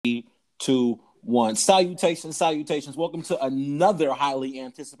2, 1. Salutations, salutations. Welcome to another highly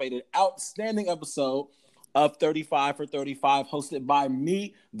anticipated, outstanding episode of 35 for 35, hosted by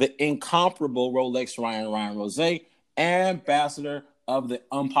me, the incomparable Rolex Ryan Rose, ambassador of the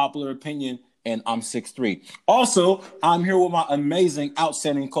unpopular opinion, and I'm 6'3". Also, I'm here with my amazing,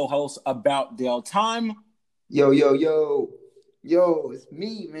 outstanding co-host about Dale Time. Yo, it's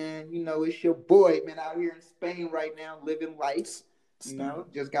me, man. You know, it's your boy, man, out here in Spain right now, living life. You know,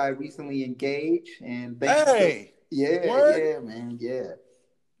 just got recently engaged, and Hey, yeah, man, yeah.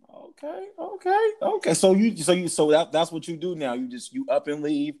 Okay. So that's what you do now. You up and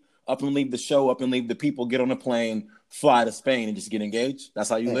leave the show, up and leave the people, get on a plane, fly to Spain, and just get engaged. That's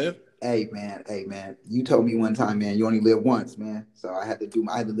how you live. Hey, man. You told me one time, man, you only live once, man. So I had to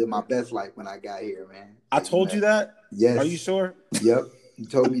live my best life when I got here, man. I told you that? Yes. Are you sure? Yep. You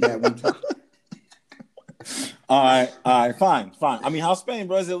told me that one time. All right, fine. I mean, how's Spain,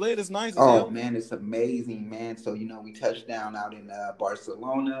 bro? Is it lit? It's nice. Man, it's amazing, man. So, you know, we touched down out in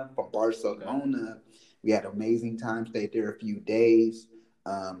Barcelona. From Barcelona, we had an amazing time. Stayed there a few days.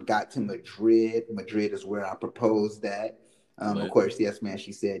 Got to Madrid. Madrid is where I proposed that. Of course, yes, man.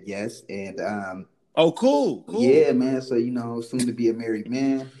 She said yes, and oh, cool. Yeah, man. So, you know, soon to be a married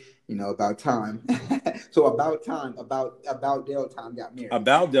man. You know, about time. About Dale Time got married.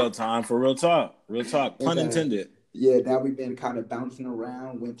 About Dale Time, for real talk, pun intended. Yeah, now we've been kind of bouncing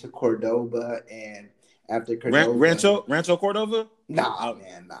around. Went to Cordoba, and after Cordoba, Rancho Cordova. Nah,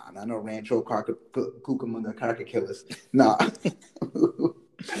 no Rancho Cucamonga Carcaquillas. Nah,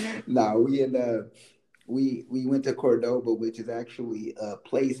 nah. We went to Cordoba, which is actually a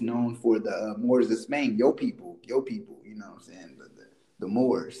place known for the Moors of Spain. Yo people. You know what I'm saying? The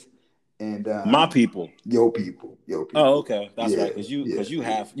Moors. And my people, your people. Oh, okay, that's right. Because you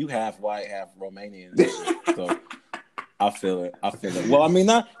half white, half Romanian. So I feel it. Well, I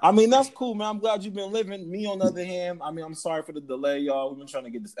mean that's cool, man. I'm glad you've been living. Me, on the other hand, I mean, I'm sorry for the delay, y'all. We've been trying to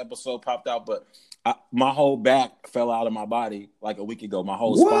get this episode popped out, but my whole back fell out of my body like a week ago. My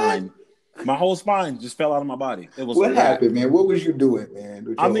whole spine just fell out of my body. It was what happened, man? What was you doing,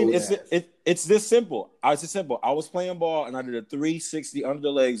 man? I mean, it's this simple. I was playing ball and I did a 360 under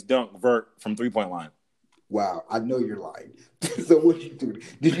the legs dunk vert from 3-point line. Wow, I know you're lying. So what did you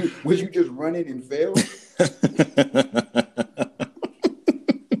do? Was you just running and fail?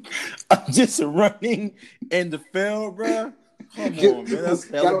 I'm just running and the fail, bro. Come on, man. That's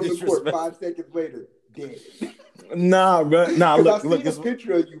got on the court 5 seconds later, dead. Nah, bro. Nah, look. I seen a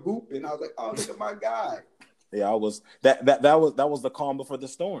picture of you hooping. I was like, oh, look at my guy. Yeah, I was. That was the calm before the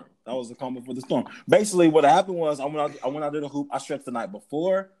storm. Basically, what happened was I went out there to hoop. I stretched the night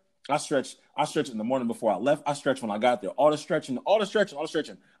before. I stretched in the morning before I left. I stretched when I got there. All the stretching.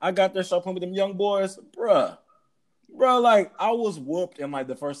 I got there, started playing with them young boys, bruh. Like I was whooped in like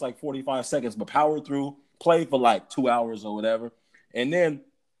the first 45 seconds, but powered through. Played for like 2 hours or whatever, and then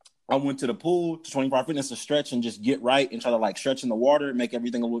I went to the pool to 24 Fitness to stretch and just get right and try to stretch in the water and make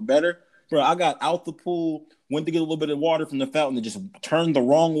everything a little better. Bro, I got out the pool, went to get a little bit of water from the fountain and just turned the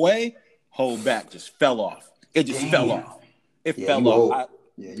wrong way. Whole back just fell off. It just fell off. It fell off.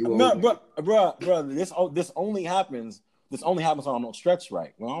 Bro, this only happens when I don't stretch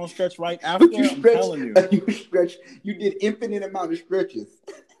right. When I don't stretch right after, I'm telling you. You did infinite amount of stretches.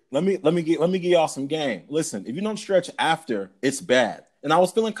 Let me give y'all some game. Listen, if you don't stretch after, it's bad. And I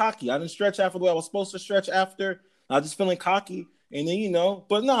was feeling cocky. I didn't stretch after the way I was supposed to stretch after. I was just feeling cocky. And then,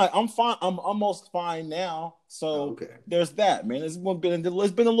 but no, I'm fine. I'm almost fine now. So There's that, man. It's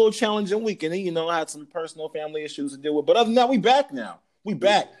been a little challenging week. And then, I had some personal family issues to deal with. But other than that, we back now. We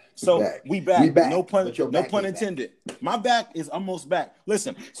back. We back. No pun intended. My back is almost back.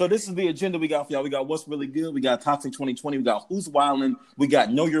 Listen, so this is the agenda we got for y'all. We got What's Really Good. We got Toxic 2020. We got Who's Wildin'. We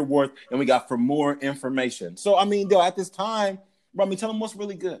got Know Your Worth. And we got For More Information. So, I mean, at this time, tell them what's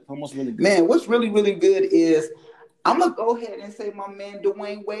really good. Man, what's really, really good is I'm going to go ahead and say my man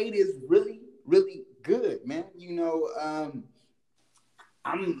Dwade Wade is really, really good, man.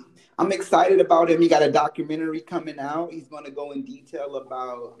 I'm excited about him. He got a documentary coming out. He's going to go in detail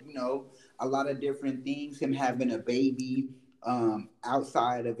about, a lot of different things. Him having a baby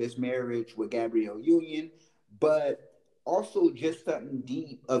outside of his marriage with Gabrielle Union, but also just something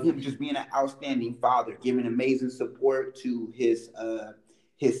deep of him just being an outstanding father, giving amazing support to his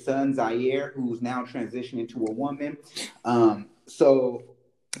son Zaire, who's now transitioning to a woman. So,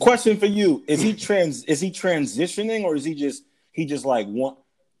 question for you: Is he transitioning, or is he just want?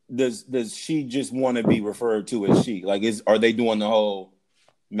 Does she just want to be referred to as she? Are they doing the whole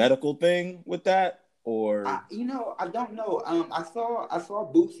medical thing with that? Or I don't know. I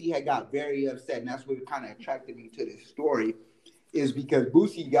saw Boosie had got very upset, and that's what kind of attracted me to this story. is because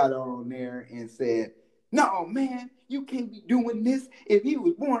Boosie got on there and said, "No, man, you can't be doing this. If he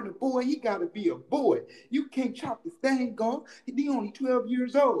was born a boy, he got to be a boy. You can't chop this thing off. He only 12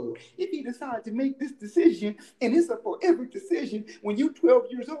 years old. If he decides to make this decision, and it's a forever decision, when you 12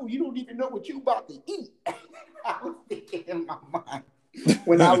 years old, you don't even know what you about to eat." I was thinking in my mind.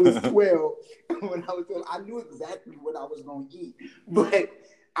 When I was 12, I knew exactly what I was going to eat. But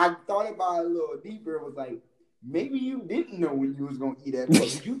I thought about it a little deeper and was like, maybe you didn't know when you was going to eat that.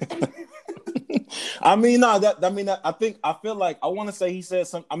 I mean, no, I feel like I want to say he said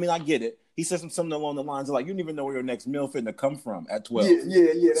something. I mean, I get it. He said something along the lines of like, you don't even know where your next meal finna come from at 12.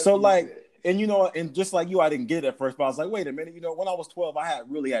 Yeah. So like, and you know, and just like you, I didn't get it at first, but I was like, wait a minute, you know, when I was 12, I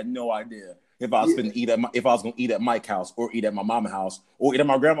really had no idea if I was gonna eat if I was gonna eat at Mike's house or eat at my mama's house or eat at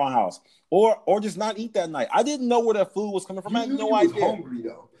my grandma's house or just not eat that night. I didn't know where that food was coming from. I had no idea. Hungry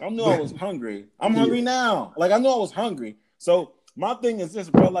though. I knew I was hungry. I'm hungry now. Like I know I was hungry. So my thing is this,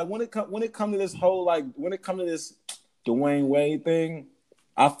 bro. Like when it come to this whole when it come to this Dwayne Wade thing,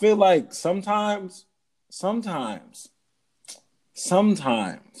 I feel like sometimes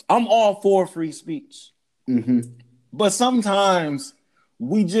I'm all for free speech, but sometimes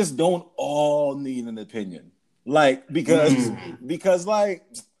we just don't all need an opinion, like because like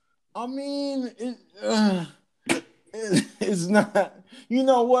I mean it's not, you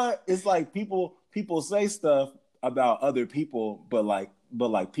know what, it's like people say stuff about other people, but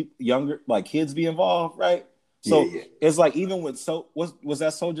people younger, like kids be involved, right? So it's like even with was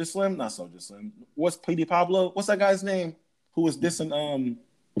that Soulja Slim? Not Soulja Slim. What's Petey Pablo? What's that guy's name? Who was dissing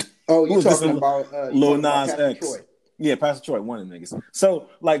Oh, you talking about Lil Nas X? Troy. Yeah, Pastor Troy, one of the niggas. So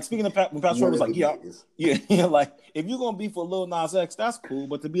like speaking of when Pastor Troy was like, yeah, like if you're gonna be for Lil Nas X, that's cool.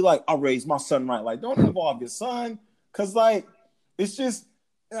 But to be like, I raised my son right, like don't involve your son, cause like it's just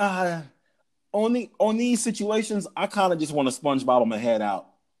on these situations, I kind of just want to SpongeBob my head out,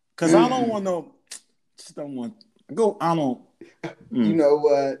 cause I don't want no. Just don't want go. I don't. You know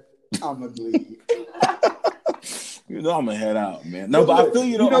what? I'm gonna leave. You know I'm gonna head out, man. No, but I feel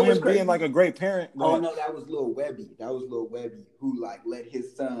you know him being like a great parent. Oh no, that was Lil Webby. Who like let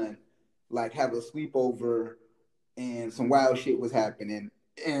his son like have a sleepover, and some wild shit was happening,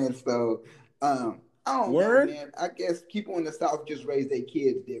 and so I don't know, man. I guess people in the South just raise their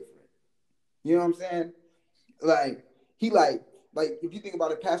kids different. You know what I'm saying? Like he like if you think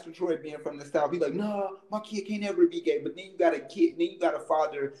about it, Pastor Troy being from the South, he's like, no, my kid can't ever be gay. But then you got a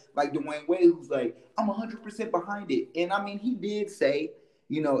father like Dwayne Wade who's like, I'm 100% behind it. And I mean, he did say,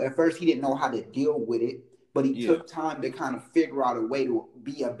 you know, at first he didn't know how to deal with it, but he took time to kind of figure out a way to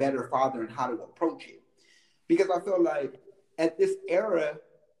be a better father and how to approach it. Because I feel like in this era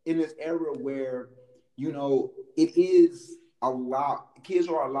where, you know, it is kids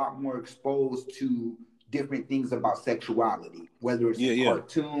are a lot more exposed to different things about sexuality, whether it's in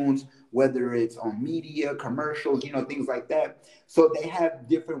cartoons, whether it's on media, commercials, you know, things like that. So they have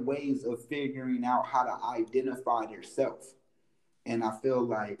different ways of figuring out how to identify themselves. And I feel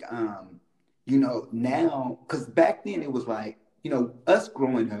like, you know, now, because back then it was like, you know, us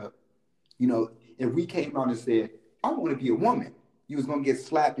growing up, you know, if we came out and said, I want to be a woman, you was going to get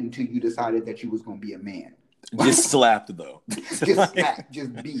slapped until you decided that you was going to be a man. Just slapped though. Just slapped,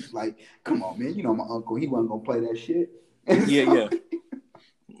 just beat. Like, come on, man. You know my uncle. He wasn't gonna play that shit. Yeah.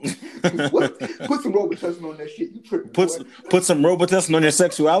 Put some Robitussin on that shit. You tripping? Put some Robitussin on your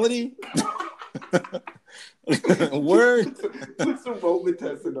sexuality. Word. Put some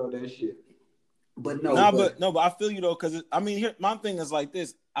Robitussin on that shit. But no. But I feel you though, because I mean, here my thing is like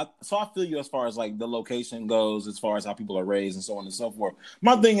this. I feel you as far as like the location goes, as far as how people are raised and so on and so forth.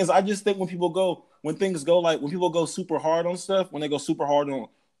 My thing is, I just think when people go super hard on stuff, when they go super hard on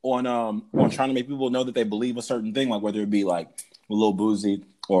trying to make people know that they believe a certain thing, like whether it be like Lil Boosie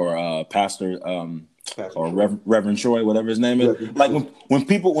or Pastor or Reverend Troy, whatever his name is. Like when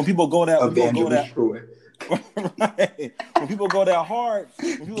people go that. Right. When people go that hard,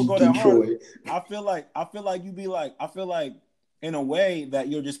 I feel like you be like, I feel like in a way that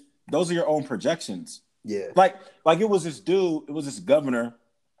you're just, those are your own projections. Yeah. Like it was this governor,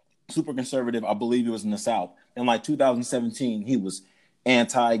 super conservative, I believe he was in the South. In like 2017, he was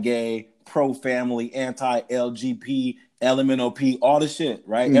anti-gay, pro-family, anti-LGBT, LMNOP, all the shit,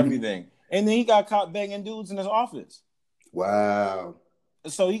 right? Mm-hmm. Everything. And then he got caught banging dudes in his office. Wow.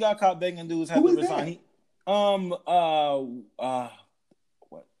 So he got caught banging dudes, had to resign.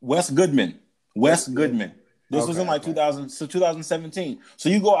 Wes Goodman. This was in like 2017. So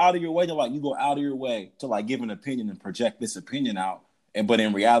you go out of your way to give an opinion and project this opinion out, but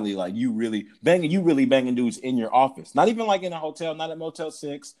in reality, like you really banging dudes in your office. Not even like in a hotel, not at Motel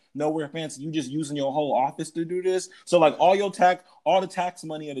 6, nowhere fancy. You just using your whole office to do this. So like all the tax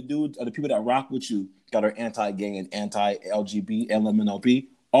money of the dudes, of the people that rock with you that are anti-gay and anti-LGBT, LMNOP,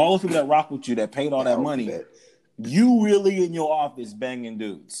 all the people that rock with you that paid all that money, you really in your office banging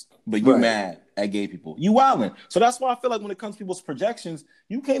dudes, but you mad at gay people. You wildin'. So that's why I feel like when it comes to people's projections,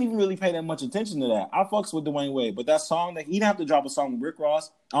 you can't even really pay that much attention to that. I fucks with Dwayne Wade, but that song, that he didn't have to drop a song with Rick Ross.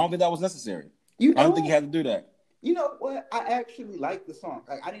 I don't think that was necessary. I don't think he had to do that. You know what? I actually like the song.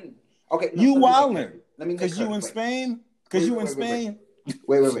 Like, I didn't. Okay, no, you wildin'. Because you in Spain. Because you in Spain.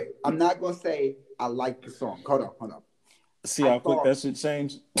 Wait. I'm not gonna say I like the song. Hold on. See how quick that shit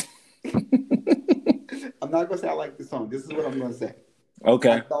changed. I'm not gonna say I like the song. This is what I'm gonna say.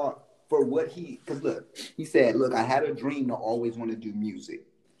 Okay. I thought for what because look, he said, look, I had a dream to always want to do music.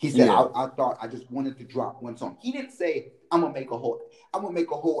 He said, I thought I just wanted to drop one song. He didn't say I'm gonna make a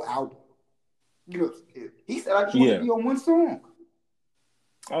whole album. You know, he said I just want to be on one song.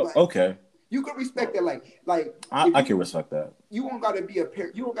 Oh, okay. You can respect that, I can respect that. You don't gotta be a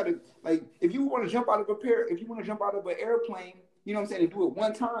pair. You don't gotta if you want to jump out of an airplane, you know what I'm saying, and do it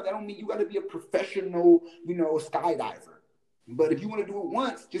one time, that don't mean you gotta be a professional, skydiver. But if you want to do it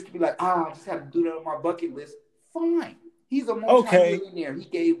once, just to be like, I just have to do that on my bucket list, fine. He's a multi-millionaire. He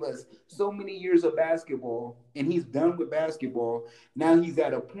gave us so many years of basketball, and he's done with basketball. Now he's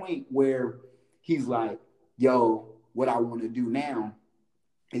at a point where he's like, yo, what I want to do now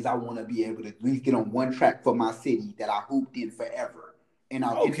is I want to be able to at least get on one track for my city that I hooped in forever. And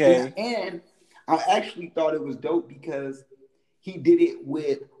I actually thought it was dope because he did it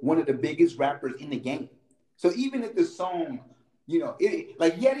with one of the biggest rappers in the game. So even if the song, he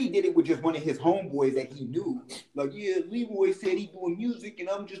did it with just one of his homeboys that he knew. Like, yeah, Leroy said he doing music, and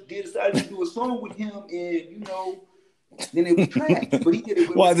I'm just decided to do a song with him, and then it was trash. But he did it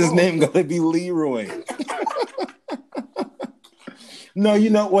with why is his name gonna be Leroy? No, you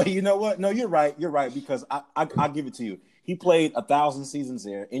know what? No, you're right, because I give it to you. He played 1,000 seasons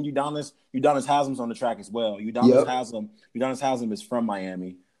there, and Udonis Haslem's on the track as well. Udonis Haslem is from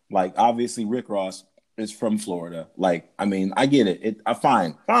Miami. Like, obviously Rick Ross is from Florida. Like, I mean, I get it.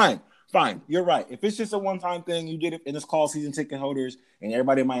 Fine. You're right. If it's just a one-time thing, you did it, and it's called season ticket holders, and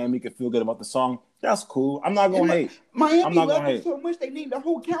everybody in Miami can feel good about the song, that's cool. I'm not gonna hate. Miami loved him so much they named the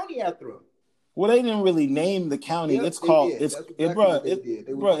whole county after him. Well, they didn't really name the county. It's called. It's called.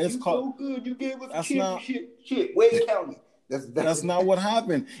 So good, you gave us shit. Wade County. That's not what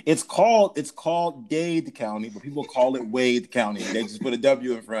happened. It's called Dade County, but people call it Wade County. They just put a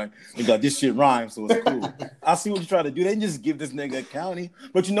W in front and got this shit rhymes, so it's cool. I see what you try to do. They didn't just give this nigga a county.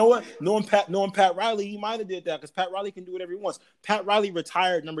 But you know what? Knowing Pat Riley, he might have did that because Pat Riley can do whatever he wants. Pat Riley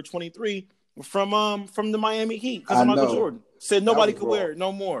retired number 23 from the Miami Heat because of Michael Jordan. Said nobody could wear it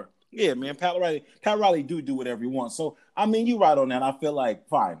no more. Yeah, man, Pat Riley do whatever he wants. So, I mean, you right on that. I feel like,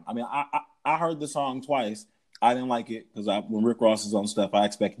 fine. I mean, I heard the song twice. I didn't like it because when Rick Ross is on stuff, I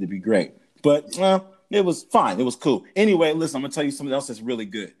expect it to be great. But it was fine. It was cool. Anyway, listen, I'm going to tell you something else that's really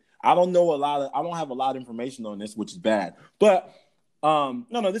good. I don't have a lot of information on this, which is bad. But,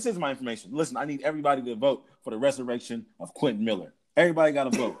 no, this is my information. Listen, I need everybody to vote for the resurrection of Quentin Miller. Everybody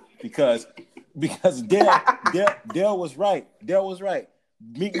got to vote because Dale was right. Dale was right.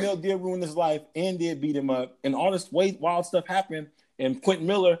 Meek Mill did ruin his life and did beat him up, and all this wild stuff happened. And Quentin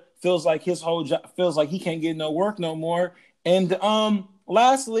Miller feels like his whole job feels like he can't get no work no more. And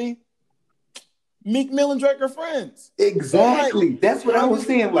lastly, Meek Mill and Drake are friends. Exactly. That's what I was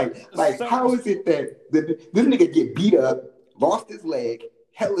saying. Like how is it that this nigga get beat up, lost his leg,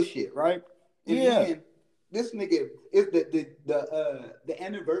 hella shit, right? And then this nigga is the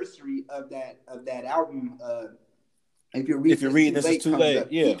anniversary of that album. If you're reading this is too late.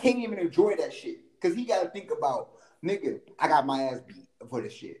 Yeah, he can't even enjoy that shit because he got to think about, nigga, I got my ass beat for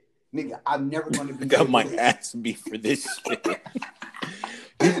this shit. Nigga, I'm never gonna be. Got my ass beat for this shit.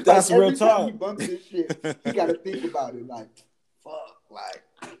 That's like, real talk. He bumps this shit. He got to think about it. Like, fuck, like.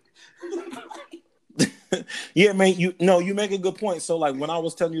 Yeah, man. You make a good point. So, like, when I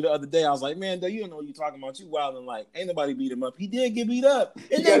was telling you the other day, I was like, man, you don't know what you're talking about. You wild and like, ain't nobody beat him up. He did get beat up.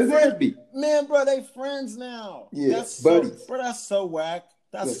 And they friends, man, bro. They friends now. Yeah, that's buddies. Bro, that's so whack.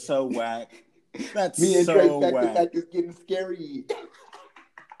 That's so whack. That's me and so Drake whack. Back is getting scary.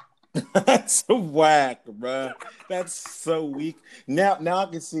 That's so whack, bro. That's so weak. Now I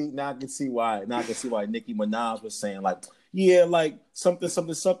can see why. Now I can see why Nicki Minaj was saying like, yeah, like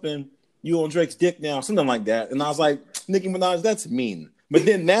something. You on Drake's dick now, something like that. And I was like, Nicki Minaj, that's mean. But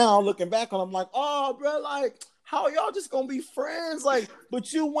then now looking back on, I'm like, oh, bro, like, how y'all just gonna be friends? Like,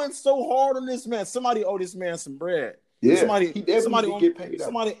 but you went so hard on this man. Somebody owe this man some bread. Yeah, he definitely get paid up.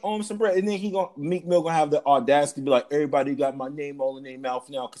 Somebody owe him some bread, and then Meek Mill gonna have the audacity to be like, everybody got my name all in their mouth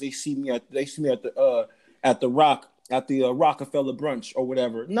now because they see me at the Rockefeller brunch or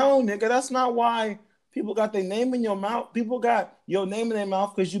whatever. No, nigga, that's not why people got their name in your mouth. People got your name in their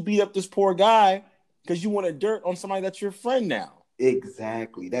mouth because you beat up this poor guy because you wanted dirt on somebody that's your friend now.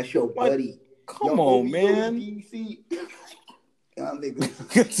 Exactly, that's your buddy. Come on, man.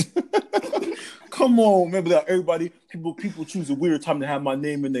 Come on, remember that everybody, people choose a weird time to have my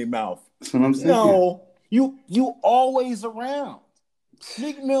name in their mouth. That's what I'm saying. No, you always around.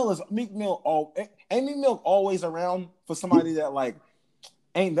 Meek Mill always around for somebody that like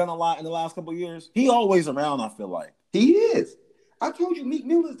ain't done a lot in the last couple of years. He always around, I feel like. He is. I told you Meek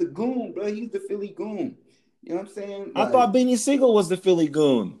Mill is the goon, bro. He's the Philly goon. You know what I'm saying? I thought Beanie Siegel was the Philly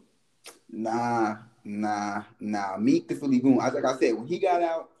goon. Nah. Meek the Philly goon. Like I said, when he got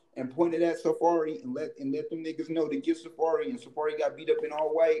out and pointed at Safari and let them niggas know to get Safari, and Safari got beat up in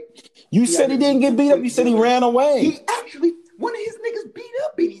all white. You said he didn't get beat up. You said he ran away. He actually, one of his niggas beat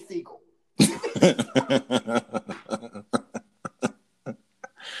up Beanie Siegel.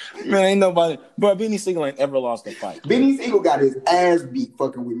 Man, ain't nobody. Bro, Beanie Siegel ain't ever lost a fight. Beanie Siegel got his ass beat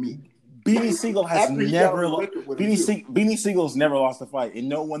fucking with me. Beanie Siegel has never. Beanie Siegel's never lost a fight, and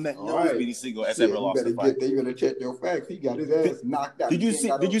no one that knows Beanie Siegel has ever lost a fight. You better check your facts. He got his ass knocked out. Did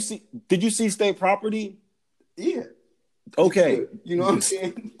you see State Property? Yeah. Okay. You know what I'm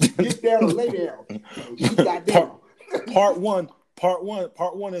saying? Get down or lay down. He got down. Part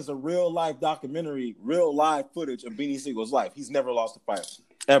one is a real life documentary, real live footage of Beanie Siegel's life. He's never lost a fight.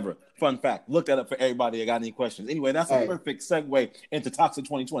 Ever. Fun fact. Look that up for everybody that got any questions. Anyway, that's a perfect segue into Toxic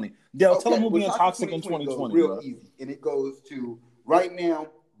 2020. Dale, tell them who being toxic in 2020. Real easy. And it goes to, right now,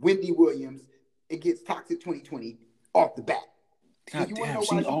 Wendy Williams. It gets Toxic 2020 off the bat. God damn,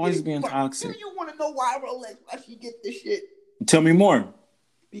 she's always being toxic. Do you want to know why she get this shit? Tell me more.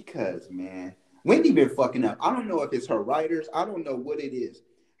 Because, man, Wendy been fucking up. I don't know if it's her writers. I don't know what it is.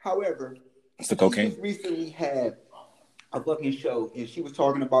 However, it's the cocaine. She just recently had a fucking show, and she was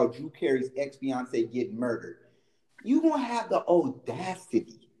talking about Drew Carey's ex-fiance getting murdered. You gonna have the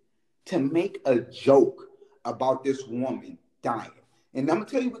audacity to make a joke about this woman dying. And I'm gonna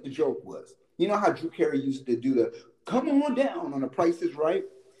tell you what the joke was. You know how Drew Carey used to do the "come on down" on The Price is Right?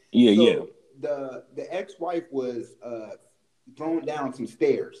 Yeah. The ex-wife was thrown down some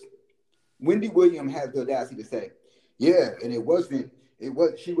stairs. Wendy Williams has the audacity to say, "Yeah, and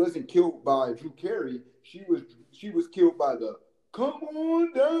she wasn't killed by Drew Carey. She was killed by the come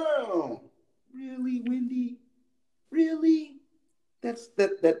on down." Really, Wendy? Really? That's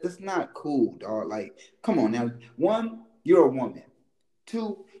not cool, dog. Like, come on now. One, you're a woman.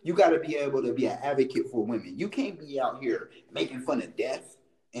 Two, you got to be able to be an advocate for women. You can't be out here making fun of death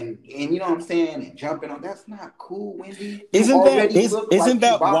and you know what I'm saying, and jumping on. That's not cool, Wendy. Isn't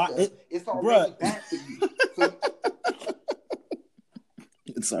that why? It's already bad for you. So,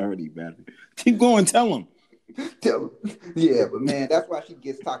 it's already bad. Keep going. Tell him. Yeah, but man, that's why she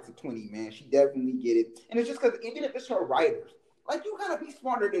gets Toxic 20, man. She definitely get it. And it's just because even if it's her writers, like, you gotta be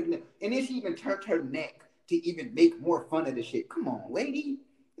smarter than them. And then she even turned her neck to even make more fun of the shit. Come on, lady.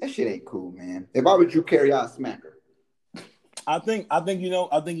 That shit ain't cool, man. If I were Drew Carey, I'd smack her. I think you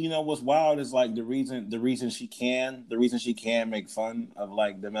know what's wild is like the reason she can make fun of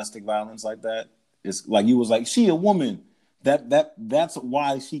like domestic violence like that is like you was like she a woman. That's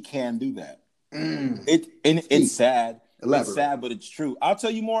why she can do that. It's sad. Elaborate. It's sad, but it's true. I'll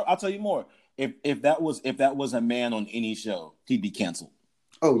tell you more. If that was a man on any show, he'd be canceled.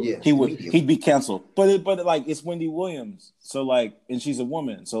 Oh yeah, he'd be canceled. But like it's Wendy Williams, so like, and she's a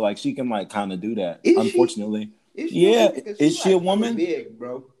woman, so like she can like kind of do that. Unfortunately, is she a woman? Big,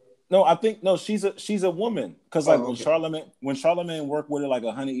 bro. No, I think she's a woman because like when Charlamagne worked with her like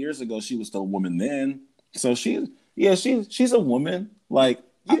 100 years ago, she was still a woman then. So she's a woman. Like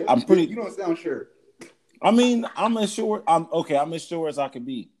yeah, I'm pretty. You don't sound sure. I mean, I'm as sure as I could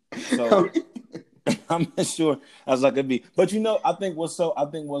be. So I'm as sure as I could be. But I think what's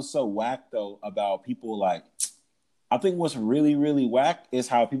so whack though about people like, I think what's really, really whack is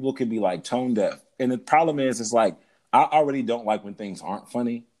how people can be like tone deaf. And the problem is, it's like, I already don't like when things aren't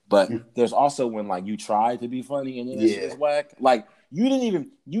funny, but there's also when like you try to be funny and then it's just whack. Like you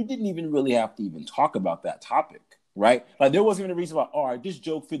didn't even really have to even talk about that topic. Right? Like there wasn't even a reason like, all right, this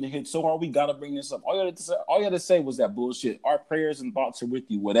joke finna hit so hard, we gotta bring this up. All you had to say was that bullshit. Our prayers and thoughts are with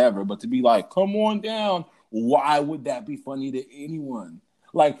you, whatever. But to be like, come on down, why would that be funny to anyone?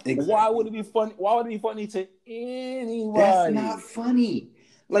 Like, exactly. Why would it be funny? Why would it be funny to anybody? That's not funny.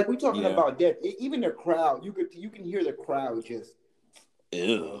 Like we're talking about death. Even the crowd, you can hear the crowd just.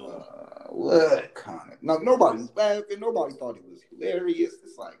 Ew. What kind of No, nobody's laughing. Nobody thought it was hilarious.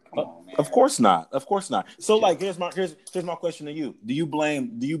 It's like, come on, man. Of course not. Of course not. So, like, here's my question to you. Do you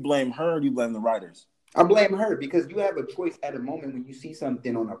blame her or do you blame the writers? I blame her because you have a choice at a moment when you see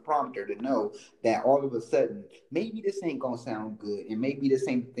something on a prompter to know that all of a sudden, maybe this ain't going to sound good. And maybe the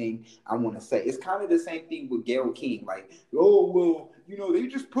same thing I want to say. It's kind of the same thing with Gayle King. Like, oh, well, they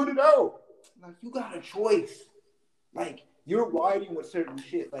just put it out. Like, you got a choice. Like, you're riding with certain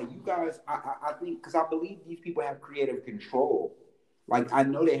shit. Like, you guys, I think, because I believe these people have creative control. Like, I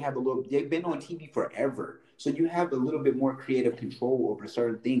know they've been on TV forever. So you have a little bit more creative control over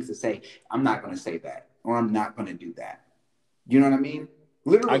certain things to say, I'm not going to say that, or I'm not going to do that. You know what I mean?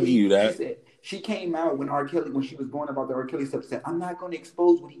 Literally, I give you that. She came out when she was going about the R. Kelly stuff, said, I'm not going to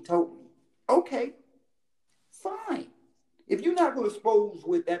expose what he told me. Okay, fine. If you're not going to expose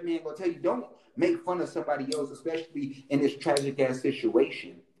what that man going to tell you, don't make fun of somebody else, especially in this tragic ass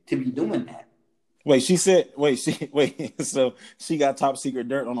situation, to be doing that. So she got top secret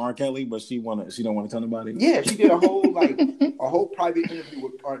dirt on R. Kelly, but she don't want to tell nobody. Yeah, she did a whole private interview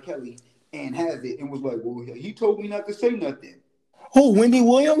with R. Kelly and has it and was like, well, he told me not to say nothing. Who, Wendy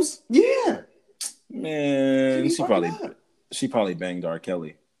Williams? Yeah. Man, she probably banged R.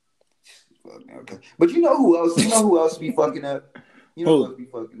 Kelly. Okay. But you know who else? Who else be fucking up? Who else be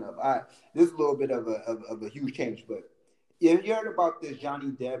fucking up? This is a little bit of a huge change, but you heard about this Johnny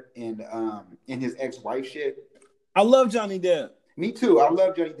Depp and his ex-wife shit? I love Johnny Depp. Me too. I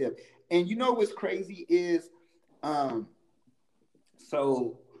love Johnny Depp. And you know what's crazy is,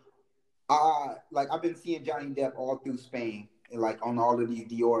 so I've been seeing Johnny Depp all through Spain, and like on all of these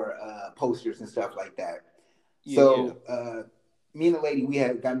Dior posters and stuff like that. Yeah. Me and the lady, we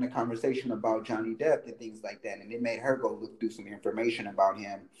had gotten a conversation about Johnny Depp and things like that, and it made her go look through some information about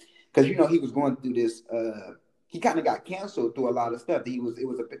him, because he was going through this. He kind of got canceled through a lot of stuff. It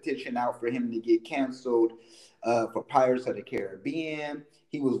was a petition out for him to get canceled for Pirates of the Caribbean.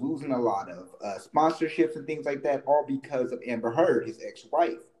 He was losing a lot of sponsorships and things like that, all because of Amber Heard, his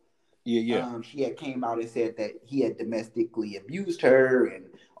ex-wife. Yeah. She had came out and said that he had domestically abused her and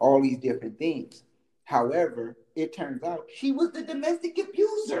all these different things. However, it turns out she was the domestic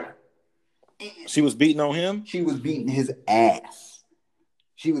abuser. And she was beating on him? She was beating his ass.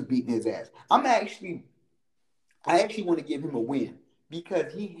 I actually want to give him a win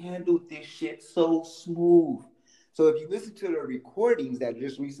because he handled this shit so smooth. So if you listen to the recordings that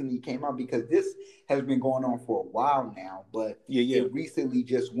just recently came out, because this has been going on for a while now, but it recently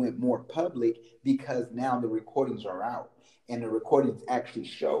just went more public because now the recordings are out. And the recordings actually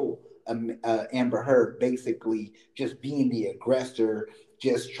show Amber Heard basically just being the aggressor,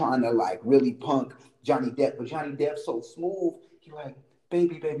 just trying to like really punk Johnny Depp. But Johnny Depp's so smooth. He's like,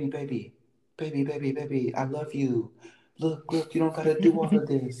 baby, I love you. Look, you don't gotta do all of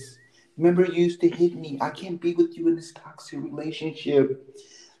this. Remember, you used to hit me. I can't be with you in this toxic relationship.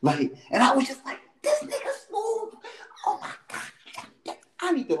 Like, and I was just like, this nigga smooth. Oh my God.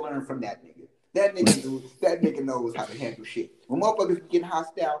 I need to learn from that nigga. That nigga knows how to handle shit. When motherfuckers getting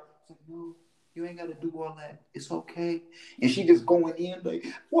hostile, it's like, no, you ain't gotta do all that. It's okay. And she just going in like,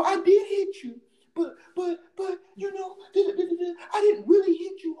 well, I did hit you. But I didn't really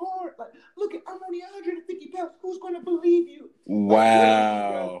hit you hard. Like, look, I'm only 150 pounds. Who's going to believe you?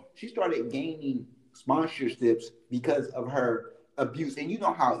 Wow. Like, she started gaining sponsorships because of her abuse. And you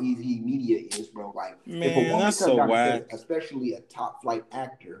know how easy media is, bro. Like, man, if a woman that's comes so out whack. and says, especially a top flight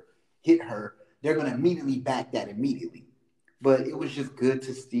actor, hit her, they're going to immediately back that immediately. But it was just good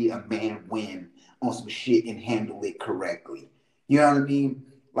to see a man win on some shit and handle it correctly. You know what I mean?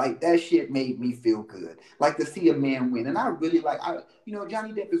 Like, that shit made me feel good. Like, to see a man win. And I really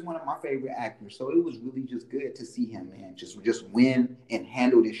Johnny Depp is one of my favorite actors. So it was really just good to see him, man, just win and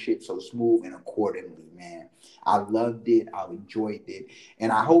handle this shit so smooth and accordingly, man. I loved it. I enjoyed it.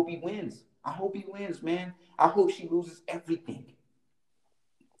 And I hope he wins. Man. I hope she loses everything.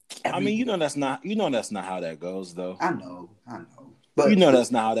 I mean, that's not how that goes, though. I know. But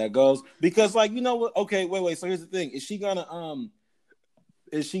that's not how that goes. Because, like, you know what? Okay, wait. So here's the thing. Is she gonna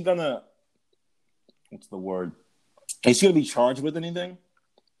what's the word? Is she gonna be charged with anything?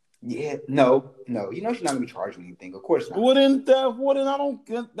 Yeah, no. She's not gonna be charged with anything. Of course not. Wouldn't I don't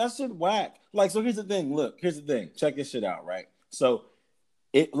get that shit whack. Like, so here's the thing. Look, here's the thing. Check this shit out, right? So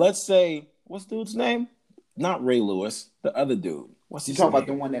let's say, what's the dude's name? Not Ray Lewis, the other dude. What's you his talking name? about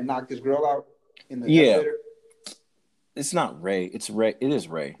the one that knocked this girl out in the elevator? It's not Ray. It's Ray. It is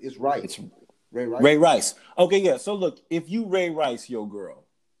Ray. It's right. It's Ray Rice. Ray Rice. Okay, yeah. So look, if you Ray Rice your girl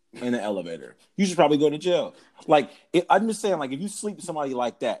in the elevator, you should probably go to jail. Like, I'm just saying, like, if you sleep with somebody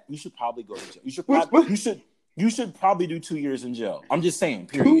like that, you should probably go to jail. You should You should probably do 2 years in jail. I'm just saying.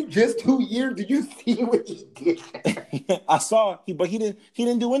 Period. Just 2 years? Did you see what he did? I saw, but he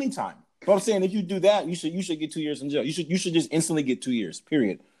didn't do any time. But I'm saying if you do that, you should get 2 years in jail. You should just instantly get 2 years.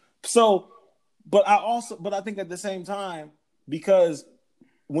 Period. So, but I think at the same time, because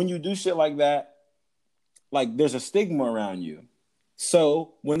when you do shit like that, like there's a stigma around you.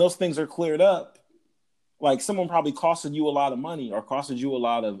 So when those things are cleared up, like someone probably costed you a lot of money or costed you a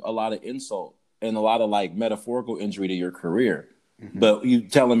lot of insult and a lot of like metaphorical injury to your career. Mm-hmm. But you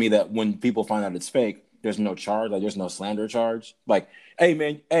telling me that when people find out it's fake, there's no charge, like there's no slander charge. Like, hey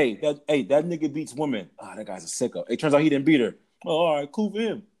man, that nigga beats women. Oh, that guy's a sicko. It turns out he didn't beat her. Oh, all right, cool for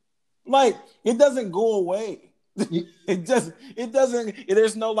him. Like, it doesn't go away. It doesn't.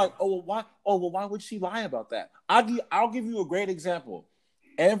 There's no like, why would she lie about that? I'll give you a great example.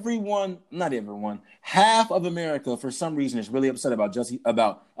 Not everyone, half of America for some reason is really upset about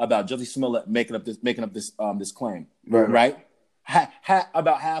Jussie Smollett making up this claim. Right?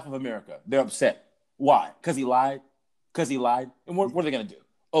 About half of America, they're upset. Why? Because he lied. And what are they gonna do?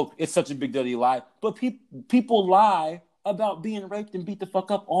 Oh, it's such a big deal that he lied. But people lie about being raped and beat the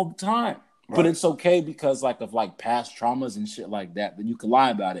fuck up all the time. Right. But it's okay because of past traumas and shit like that you can lie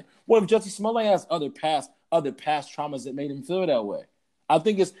about it. What if Jussie Smollett has other past traumas that made him feel that way? I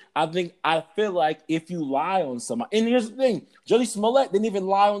feel like if you lie on somebody, and here's the thing, Jussie Smollett didn't even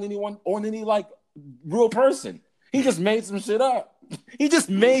lie on anyone or on any real person. He just made some shit up. He just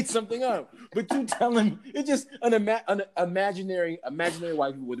made something up. But you tell him it's just an imaginary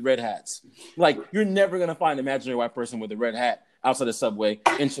white people with red hats. Like, you're never gonna find an imaginary white person with a red hat outside the subway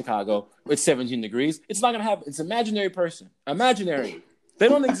in Chicago. It's 17 degrees. It's not gonna happen. It's an imaginary person. Imaginary. They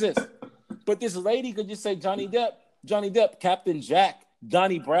don't exist. But this lady could just say Johnny Depp, Captain Jack,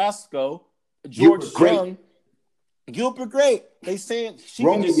 Donnie Brasco, George Young, Gilbert Grape. They saying she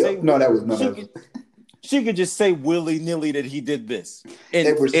could just say she could just say willy-nilly that he did this. And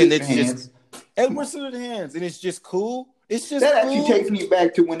it's just Edward Scissorhands. And it's just cool. It's just that cool. Actually takes me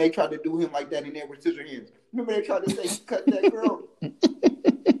back to when they tried to do him like that in Edward Scissorhands. Remember they tried to say he cut that girl?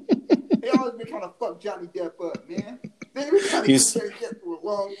 They always been trying to fuck Johnny Depp up, man. They've been trying to get Johnny Depp for a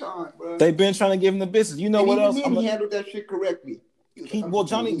long time, bro. They've been trying to give him the business. You know what else? He handled that shit correctly.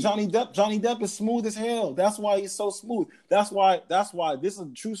 Johnny Depp is smooth as hell. That's why he's so smooth. That's why this is a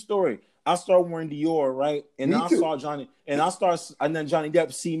true story. I started wearing Dior, right? And I saw Johnny, and then Johnny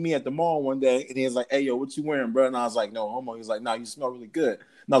Depp see me at the mall one day, and he was like, "Hey, yo, what you wearing, bro?" And I was like, "No homo." He was like, "Nah, you smell really good."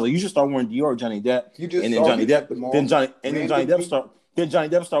 And I was like, "You should start wearing Dior, Johnny Depp." Then Johnny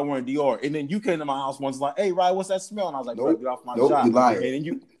Depp started wearing Dior, and then you came to my house once like, "Hey, Ryan, what's that smell?" And I was like, "Nope, get off my job."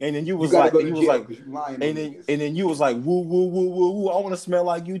 And then you was like, "Woo, woo, woo, woo, woo! I want to smell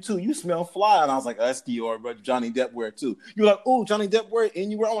like you too. You smell fly." And I was like, "That's Dior, but Johnny Depp wear it too." You were like, "Oh, Johnny Depp wear it, and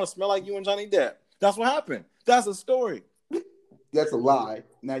you wear. I want to smell like you and Johnny Depp." That's what happened. That's a story. That's a lie.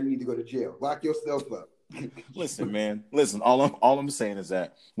 Now you need to go to jail. Lock yourself up. Listen, man. Listen. All I'm saying is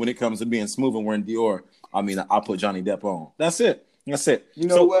that when it comes to being smooth and wearing Dior, I mean, I put Johnny Depp on. That's it. That's it. You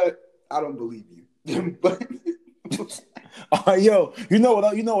know what? I don't believe you. But yo, you know what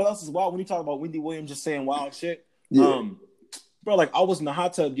else is wild when you talk about Wendy Williams just saying wild shit? Yeah. Bro, I was in the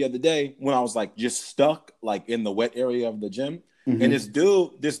hot tub the other day when I was just stuck in the wet area of the gym. Mm-hmm. And this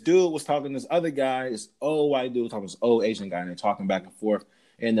dude was talking to this other guy, this old white dude was talking to this old Asian guy, and they're talking back and forth.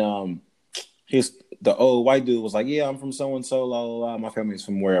 And the old white dude was like, "Yeah, I'm from so and so, la la la. My family's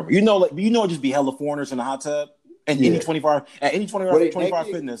from wherever." Just be hella foreigners in the hot tub. And any 24 hour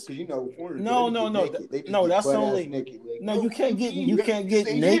fitness. No, that's only naked, you can't get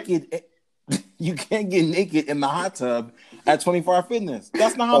naked. You can't get naked in the hot tub at 24 hour fitness.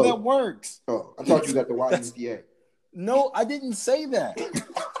 That's not how that works. Oh, I thought you got the YMCA. No, I didn't say that.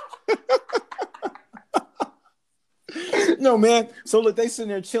 No, man. So look, they sitting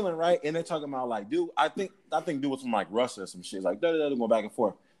there chilling, right? And they're talking about dude, I think dude was from Russia or some shit. Going back and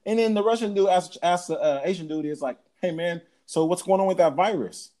forth. And then the Russian dude asked the Asian dude, he's like, "Hey man, so what's going on with that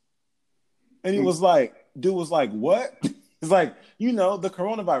virus?" And dude was like, "What?" He's like, the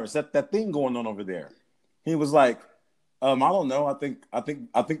coronavirus, that thing going on over there. He was like, I don't know. I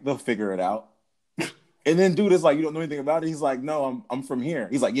think they'll figure it out. And then dude is like, "You don't know anything about it?" He's like, "No, I'm from here."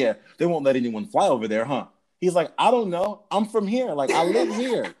 He's like, "Yeah, they won't let anyone fly over there, huh?" He's like, "I don't know. I'm from here. I live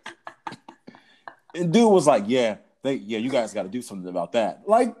here." And dude was like, "Yeah. You guys got to do something about that."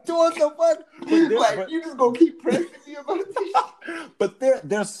 What the fuck? You just gonna keep pressing me about this? But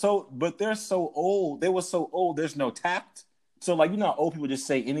they're so old. They were so old. There's no tact. So how old people just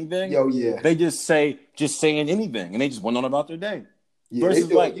say anything. Yo, yeah. They just saying anything, and they just went on about their day. Yeah,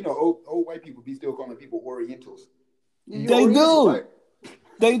 versus old white people be still calling people Orientals. They do.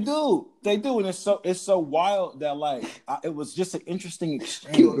 They do, and it's so wild that like it was just an interesting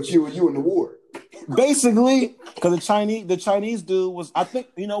exchange. You in the war, basically, because the Chinese dude was, I think,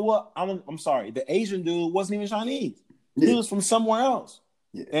 you know what? I'm sorry, the Asian dude wasn't even Chinese. Yeah. He was from somewhere else,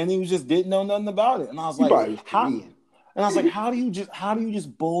 and he just didn't know nothing about it. And I was like, how? And I was like, how do you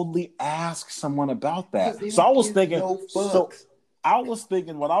just boldly ask someone about that? So I was thinking,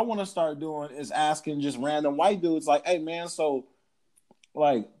 what I want to start doing is asking just random white dudes, like, hey man, so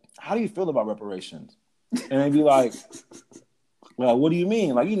like, how do you feel about reparations? And they'd be like, well, what do you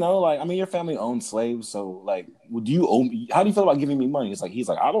mean? Like, you know, like, I mean, your family owned slaves, so like, would you owe me? How do you feel about giving me money? He's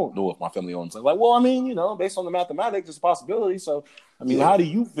like, I don't know if my family owns slaves. Like, well, I mean, you know, based on the mathematics, it's a possibility. So, I mean, how do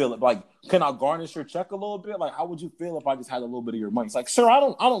you feel? Like, can I garnish your check a little bit? Like, how would you feel if I just had a little bit of your money? It's like, sir, I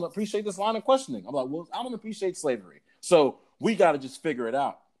don't appreciate this line of questioning. I'm like, well, I don't appreciate slavery, so we got to just figure it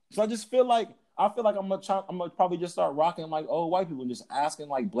out. So I feel like I'm gonna probably just start rocking like old white people and just asking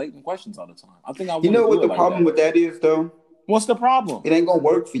like blatant questions all the time. I think you know what the problem with that is though. What's the problem? It ain't gonna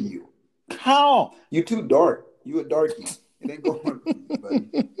work for you. How? You too dark. You a darky. It ain't gonna work for you,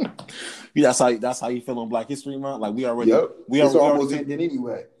 buddy. Yeah, that's how you feel on Black History Month. Like we already ended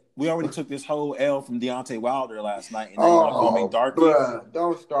anyway. We already took this whole L from Deontay Wilder last night, and now you want to make darky. Bruh,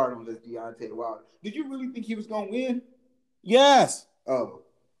 don't start on this Deontay Wilder. Did you really think he was gonna win? Yes. Oh.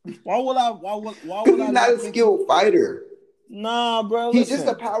 Why would I? He's not a skilled fighter. Nah, bro. He's just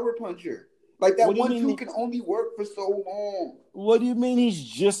a power puncher. Like that 1-2 can only work for so long. What do you mean he's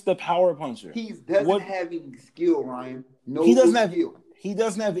just a power puncher? He doesn't have any skill, Ryan. No, he doesn't skill. He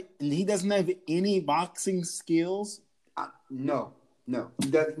doesn't have any boxing skills. No. He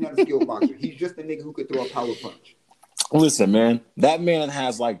doesn't have a skilled boxer. He's just a nigga who could throw a power punch. Listen, man, that man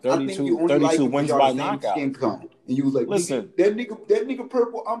has like 32 wins by knockout. Skin tone. And you was like, listen, that nigga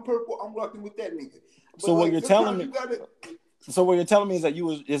purple, I'm purple, I'm rocking with that nigga. But so what you're telling me? So what you're telling me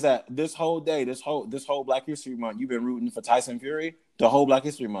is that this whole day, this whole Black History Month, you've been rooting for Tyson Fury the whole Black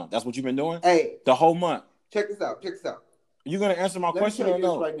History Month. That's what you've been doing. Hey, the whole month. Check this out. You gonna answer my question or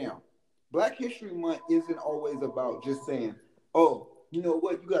no? Right now, Black History Month isn't always about just saying, "Oh, you know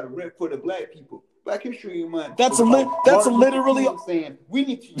what? You got to rep for the Black people." Black History Month. That's literally saying we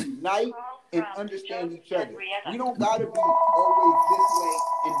need to unite and understand each other. We don't gotta be always this way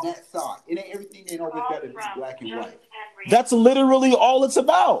and that side. It ain't everything ain't always gotta be black and white. That's literally all it's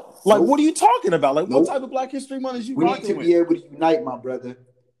about. Like, what are you talking about? Like, what type of Black History Month is you We rocking need to with? be able to unite, my brother.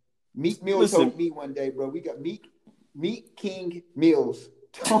 Meek Mills told me one day, bro. We got Meek King Mills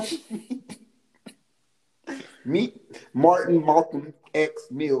told me. Meek Martin Malcolm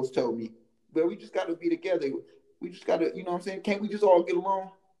X Mills told me. But we just gotta be together. We just gotta, you know what I'm saying? Can't we just all get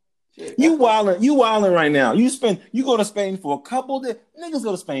along? Shit, you wilding right now. You go to Spain for a couple days. Niggas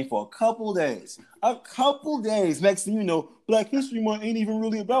go to Spain for a couple days. Next thing you know, Black History Month ain't even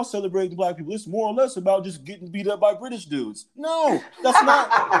really about celebrating Black people. It's more or less about just getting beat up by British dudes. No, that's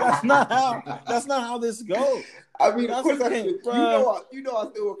not how this goes. I mean, of course, I still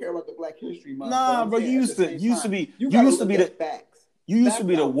don't care about the Black History Month. Nah, bro, you used to be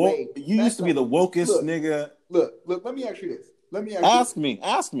the wokest nigga. Look, let me ask you this. Ask me.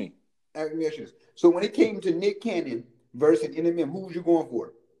 Let me ask you this. So when it came to Nick Cannon versus Eminem, who was you going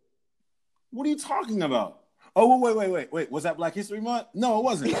for? What are you talking about? Oh, wait. Was that Black History Month? No, it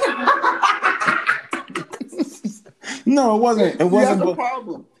wasn't. No, it wasn't. It wasn't. That's the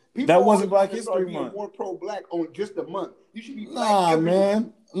problem. That wasn't Black History Month. More pro-black on just a month. You should be black. Nah,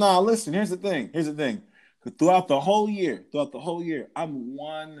 man. Nah, listen. Here's the thing. Throughout the whole year, I'm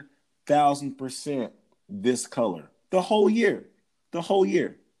 1,000% this color. The whole year,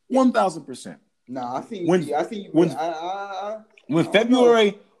 1,000%. Nah, I see you.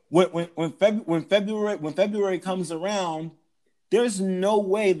 When February comes around, there's no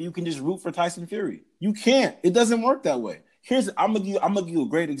way that you can just root for Tyson Fury. You can't. It doesn't work that way. I'm gonna give you a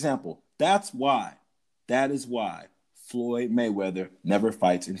great example. That is why Floyd Mayweather never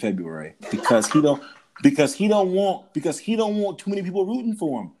fights in February because he don't want too many people rooting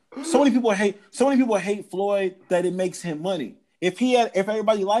for him. So many people hate Floyd that it makes him money. If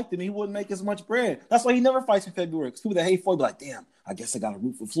everybody liked him, he wouldn't make as much bread. That's why he never fights in February. Because people that hate Floyd be like, damn, I guess I got to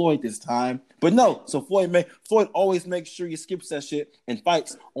root for Floyd this time. But no, so Floyd always makes sure he skips that shit and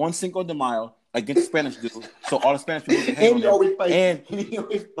fights on Cinco de Mayo against Spanish dudes. So all the Spanish people can hate on him. He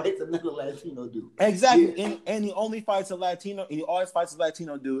always fights another Latino dude. Exactly. Yeah. And he only fights a Latino. He always fights a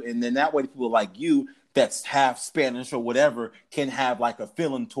Latino dude. And then that way people like you that's half Spanish or whatever can have like a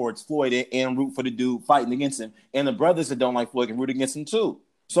feeling towards Floyd and root for the dude fighting against him. And the brothers that don't like Floyd can root against him too.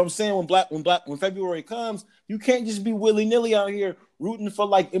 So I'm saying when February comes, you can't just be willy-nilly out here rooting for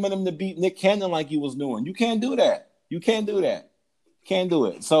like Eminem to beat Nick Cannon like you was doing. You can't do that. Can't do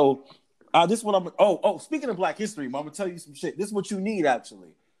it. So this is what I'm. Speaking of Black History, I'm gonna tell you some shit. This is what you need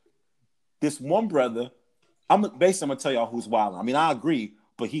actually. This one brother, I'm gonna tell y'all who's wilding. I mean, I agree,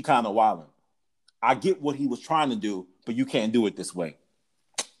 but he kind of wilding. I get what he was trying to do, but you can't do it this way.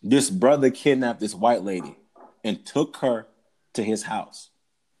 This brother kidnapped this white lady and took her to his house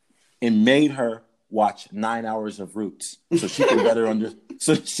and made her watch 9 hours of Roots so she could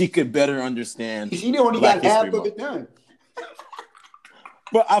better understand. She only got half of it done.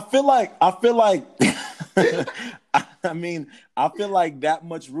 But I feel like I feel like that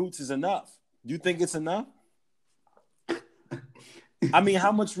much Roots is enough. Do you think it's enough? I mean,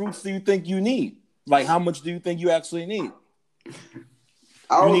 how much Roots do you think you need? Like, how much do you think you actually need?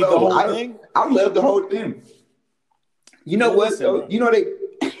 I don't know. The whole thing? I love the whole thing. You know what? Though? You know they.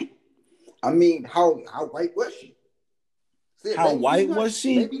 I mean, how white was she? How white was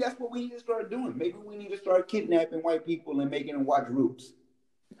she? Maybe that's what we need to start doing. Maybe we need to start kidnapping white people and making them watch Roots.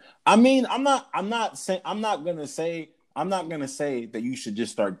 I mean, I'm not gonna say that you should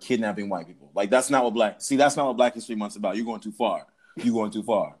just start kidnapping white people. Like that's not what Black History Month's about. You're going too far. Maybe,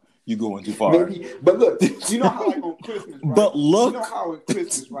 but look, you know how like on Christmas, right? But look, you know how on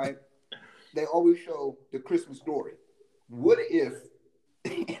Christmas, right? They always show the Christmas story. What if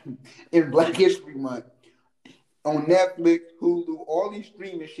in Black History Month on Netflix, Hulu, all these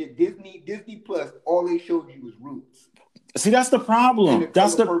streaming shit, Disney Plus, all they showed you was Roots. See, that's the problem.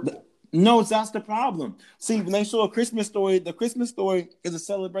 That's the problem. See, when they show a Christmas story, the Christmas story is a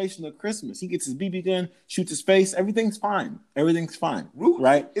celebration of Christmas. He gets his BB gun, shoots his face, everything's fine. Roots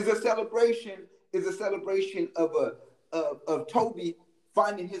right? Is a celebration of Toby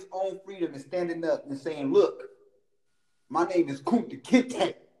finding his own freedom and standing up and saying, "Look, my name is Kunta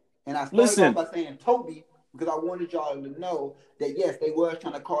Kinte," and I started off by saying Toby because I wanted y'all to know that yes, they was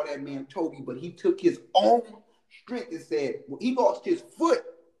trying to call that man Toby, but he took his own strength and said he lost his foot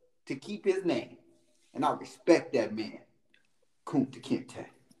to keep his name, and I respect that man, Kunta Kinte.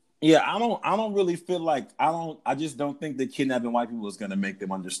 Yeah, I don't really feel like I just don't think that kidnapping white people is gonna make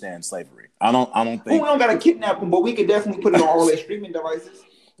them understand slavery. I don't think we don't gotta kidnap them, but we could definitely put it on all their streaming devices.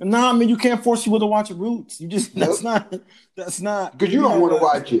 Nah, I mean you can't force people to watch Roots. You just that's not because you don't want to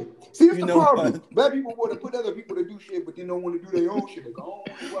watch it. See, that's the problem. What? Black people want to put other people to do shit, but they don't want to do their own shit. They go,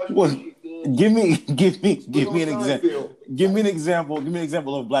 give me an example. Give me an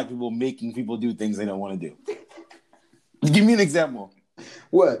example of black people making people do things they don't want to do. Give me an example.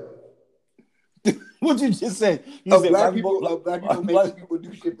 What? What you just said? You said black people making people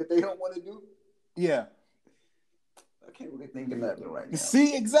do shit that they don't want to do. Yeah. I can't really think of nothing right now.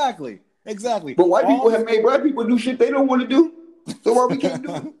 See, exactly. But white people have made black people do shit they don't want to do. So why we can't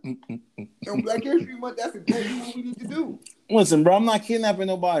do it? In Black History Month, that's exactly what we need to do. Listen, bro, I'm not kidnapping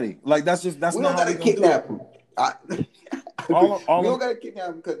nobody. Like that's we not how we kidnap them. We don't gotta kidnap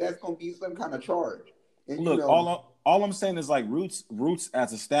them because that's gonna be some kind of charge. And, look, all I'm saying is like Roots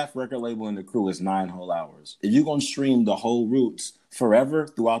as a staff record label in the crew is 9 whole hours. If you're gonna stream the whole Roots forever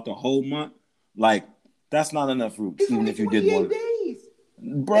throughout the whole month, like that's not enough Roots. It's even if you did one days,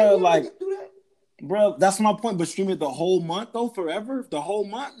 bro. Like. Bro, that's my point. But stream it the whole month, though, forever? The whole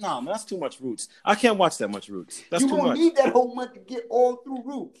month? Nah, man, that's too much Roots. I can't watch that much Roots. That's too much. You won't need that whole month to get all through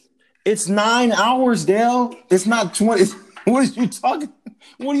Roots. It's 9 hours, Dale. It's not 20. What are you talking?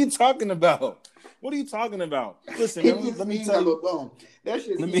 What are you talking about? What are you talking about? Listen, let me tell you. Long. That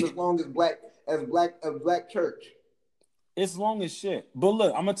shit seems as long as black church. It's long as shit. But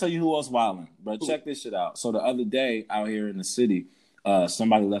look, I'm gonna tell you who else wilding, bro. Check this shit out. So the other day out here in the city.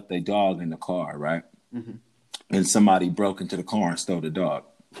 Somebody left their dog in the car, right? Mm-hmm. And somebody broke into the car and stole the dog,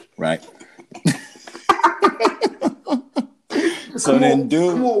 right? So then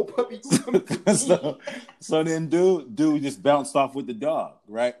dude just bounced off with the dog,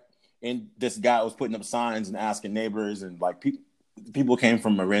 right? And this guy was putting up signs and asking neighbors, and like people came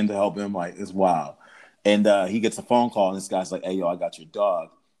from Marin to help him. Like it's wild. And he gets a phone call, and this guy's like, "Hey, yo, I got your dog.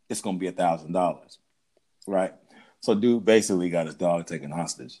 It's gonna be $1,000, right?" So dude basically got his dog taken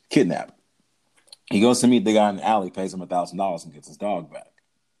hostage, kidnapped. He goes to meet the guy in the alley, pays him $1,000 and gets his dog back.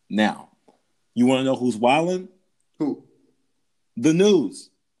 Now, you want to know who's wilding? Who? The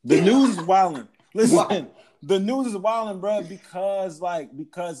news. The news is wilding. Listen, the news is wilding, bro, because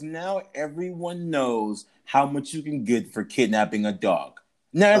now everyone knows how much you can get for kidnapping a dog.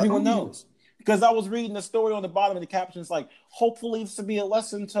 Now everyone knows. Because I was reading the story on the bottom of the captions, like, hopefully this will be a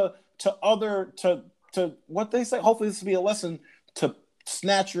lesson to what they say. Hopefully this will be a lesson to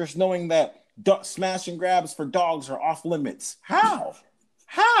snatchers knowing that smash and grabs for dogs are off limits. How?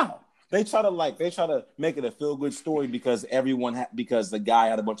 They try to make it a feel good story because because the guy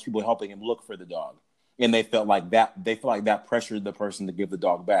had a bunch of people helping him look for the dog. and they felt like that pressured the person to give the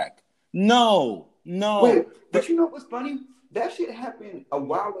dog back. No. Wait, but you know what's funny? That shit happened a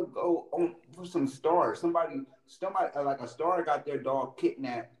while ago for some stars. Somebody like a star got their dog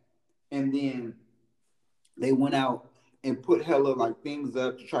kidnapped, and then they went out and put hella like things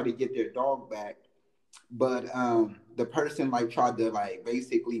up to try to get their dog back. But the person like tried to like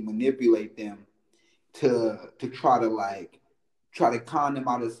basically manipulate them to try to con them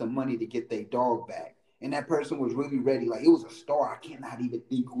out of some money to get their dog back. And that person was really ready. Like, it was a star. I cannot even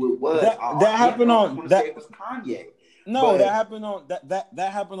think who it was. That happened on that. It was Kanye. No, that happened on that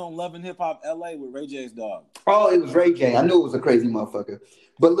happened on Love and Hip Hop LA with Ray J's dog. Oh, it was Ray J. I knew it was a crazy motherfucker.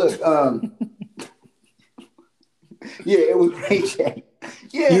 But look, yeah, it was Ray J.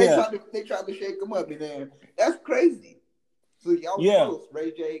 Yeah. They tried to shake him up, and then that's crazy. So y'all close.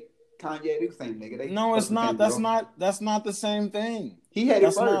 Ray J, Kanye, they the same nigga. No, it's not. That's not the same thing. He hit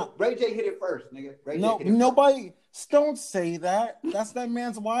it first. Ray J hit it first, nigga. Nobody. Don't say that. That's that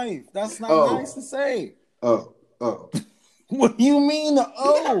man's wife. That's not nice to say. Oh. What do you mean?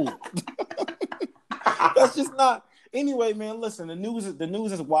 Oh, that's just not. Anyway, man, listen. The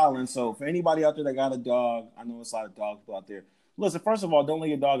news is wilding. So for anybody out there that got a dog, I know it's a lot of dog people out there. Listen, first of all, don't leave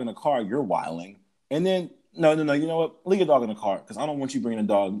your dog in the car. You're wilding. And then no. You know what? Leave your dog in the car because I don't want you bringing a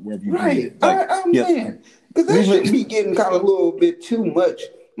dog wherever you bring it. Right. I'm saying because that should be getting kind of a little bit too much.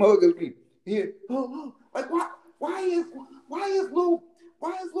 Motherfuckers be here. Oh, like why is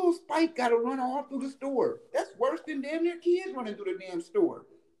little Spike got to run all through the store? That's worse than damn near kids running through the damn store.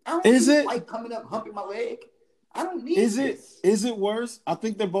 I don't need Spike coming up humping my leg. I don't need this. Is it worse? I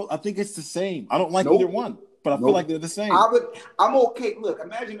think they're both. I think it's the same. I don't like either one, but I feel like they're the same. I'm okay. Look,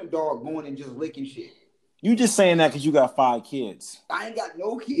 imagine a dog going and just licking shit. You just saying that because you got 5 kids. I ain't got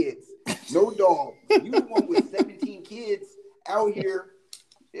no kids, no dog. You the one with 17 kids out here.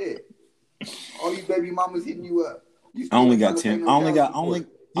 Yeah, all these baby mamas hitting you up. I only got 10. I only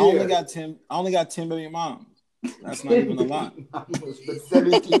got 10 baby moms. That's not even a lot. With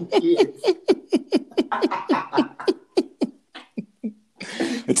 17 kids.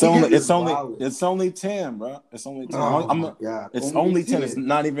 It's only 10, bro. It's only 10. It's only 10. It's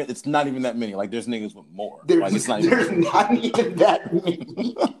not even that many. Like there's niggas with more. There's not even that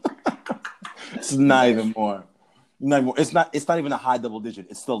many. It's not even more. It's not even a high double digit.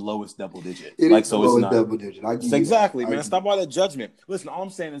 It's the lowest double digit. It's not double digit. Exactly, man. Stop all that judgment. Listen, all I'm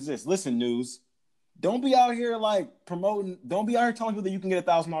saying is this. Listen, news. Don't be out here like promoting. Don't be out here telling people that you can get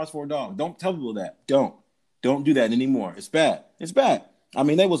 $1,000 for a dog. Don't tell people that. Don't do that anymore. It's bad. It's bad. I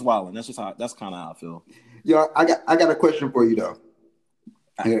mean, they was wilding. That's kind of how I feel. Yo, I got a question for you though.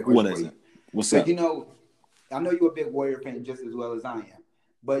 What is it? What's up? You know, I know you're a big Warrior fan just as well as I am,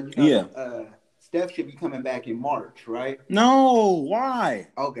 but you know, Steph should be coming back in March, right? No, why?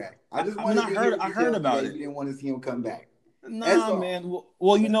 Okay, I heard about it. You didn't want to see him come back. Nah, man.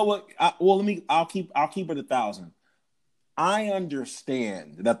 Well, you know what? I'll keep it 1,000. I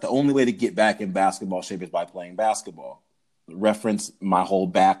understand that the only way to get back in basketball shape is by playing basketball. Reference my whole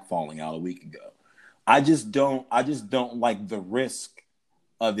back falling out a week ago. I just don't like the risk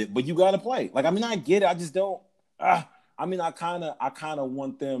of it. But you got to play. Like, I mean, I get it. I just don't. I kind of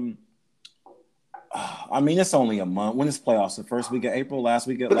want them. I mean, it's only a month. When is playoffs? The first week of April, last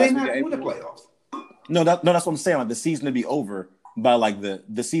week of April. But they're not doing the playoffs. No, that's what I'm saying. Like the season to be over by like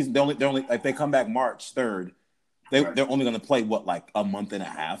the season. They're only like they come back March 3rd. They're only going to play like a month and a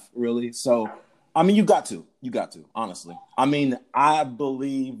half, really. So, I mean, you got to, honestly. I mean, I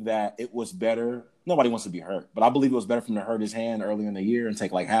believe that it was better. Nobody wants to be hurt, but I believe it was better for him to hurt his hand early in the year and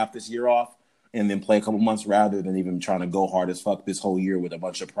take like half this year off and then play a couple months rather than even trying to go hard as fuck this whole year with a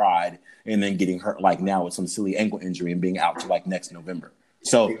bunch of pride and then getting hurt like now with some silly ankle injury and being out to like next November.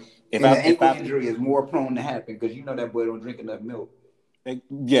 So if an ankle injury is more prone to happen because you know that boy don't drink enough milk.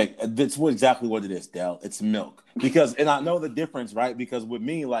 Yeah, that's exactly what it is, Del. It's milk. And I know the difference, right? Because with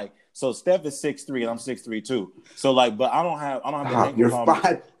me, like, so Steph is 6'3" and I'm 6'3" too. So like, but I don't have the ankle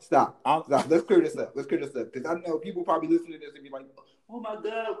problem. Stop. Let's clear this up. Because I know people probably listening to this and be like, oh my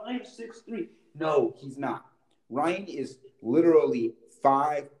God, Ryan's 6'3". No, he's not. Ryan is literally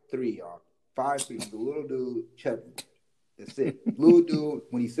 5'3", y'all. 5'3". He's a little dude, chubby. That's it. Little dude,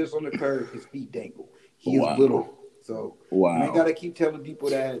 when he sits on the curb, his feet dangle. He is little. So you ain't gotta keep telling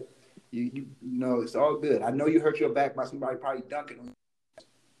people that you know it's all good. I know you hurt your back by somebody probably dunking on you.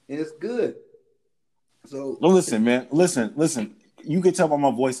 And it's good. So well, listen, man. Listen. You can tell by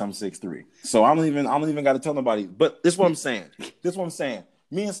my voice I'm 6'3". So I don't even gotta tell nobody. But this is what I'm saying.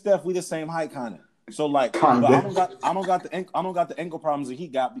 Me and Steph, we the same height kinda. So like but I don't got the ankle problems that he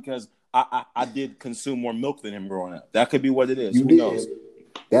got because I did consume more milk than him growing up. That could be what it is. Who knows?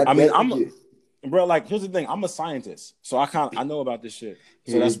 bro. Like, here's the thing. I'm a scientist, so I know about this shit.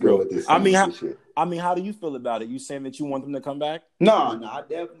 So Here that's we go real. with this I mean, shit. how do you feel about it? You saying that you want them to come back? No, I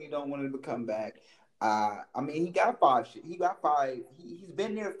definitely don't want him to come back. I mean, he got five. He got five. He's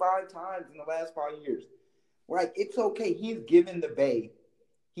been there 5 times in the last 5 years. Like, it's okay. He's given the Bay.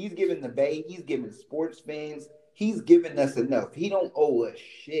 He's given the Bay. He's given sports fans. He's given us enough. He don't owe us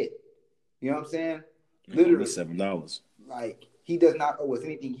shit. You know what I'm saying? Literally, $7. like, he does not owe us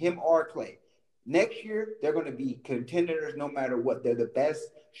anything. Him or Clay. Next year, they're going to be contenders no matter what. They're the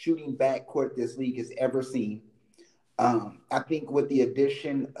best shooting backcourt this league has ever seen. I think with the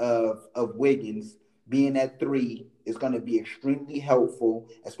addition of Wiggins being at 3 is going to be extremely helpful,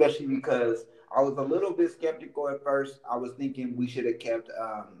 especially because I was a little bit skeptical at first. I was thinking we should have kept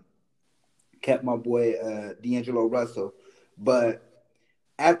my boy D'Angelo Russell, but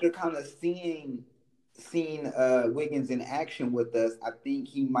after kind of seeing Wiggins in action with us, I think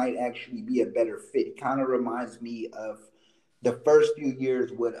he might actually be a better fit. It kind of reminds me of the first few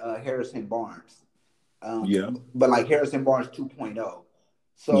years with Harrison Barnes. But like Harrison Barnes 2.0.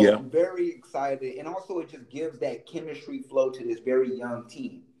 So I'm very excited. And also it just gives that chemistry flow to this very young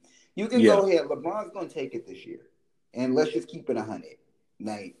team. You can go ahead. LeBron's going to take it this year. And let's just keep it 100.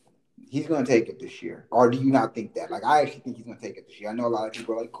 Like, he's going to take it this year. Or do you not think that? Like, I actually think he's going to take it this year. I know a lot of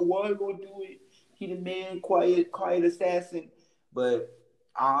people are like, Kawhi going to do it. He the man, quiet assassin. But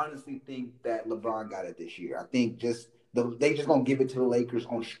I honestly think that LeBron got it this year. I think they just going to give it to the Lakers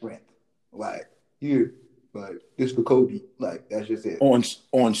on strength. Like, here, like, this for Kobe. Like, that's just it.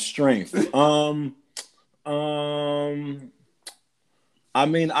 On strength. I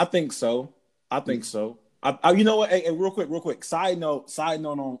mean, I think so. You know what? Hey, real quick. Side note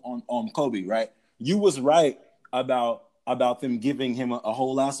on Kobe, right? You was right about them giving him a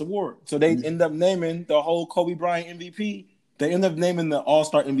whole ass award. So they end up naming the whole Kobe Bryant MVP. They end up naming the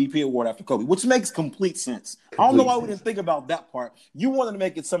All-Star MVP award after Kobe, which makes complete sense. I don't know why we didn't think about that part. You wanted to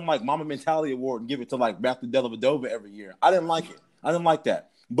make it something like Mama Mentality Award and give it to like Matthew Dellavedova every year. I didn't like it. I didn't like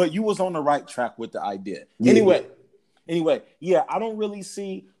that. But you was on the right track with the idea. Anyway, yeah, I don't really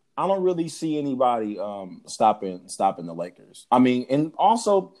see anybody stopping the Lakers. I mean, and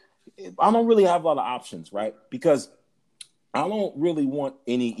also I don't really have a lot of options, right? Because I don't really want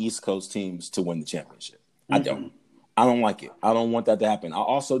any East Coast teams to win the championship. Mm-hmm. I don't like it. I don't want that to happen. I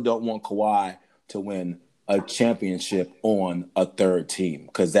also don't want Kawhi to win a championship on a third team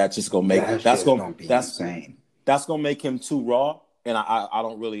because that's just gonna make that's insane. That's gonna make him too raw, and I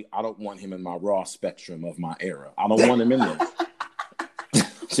don't want him in my raw spectrum of my era. I don't want him in there.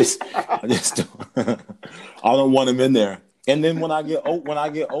 I don't want him in there. And then when I get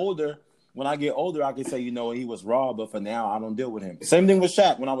older, I can say, you know, he was raw, but for now, I don't deal with him. Same thing with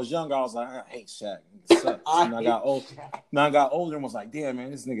Shaq. When I was younger, I was like, I hate Shaq. I got older and was like, damn, man,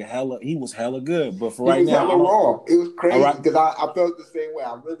 this nigga he was hella good. But for right now, raw. It was crazy because I felt the same way.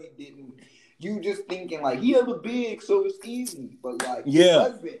 I really didn't. You just thinking like he hella big, so it's easy. But like,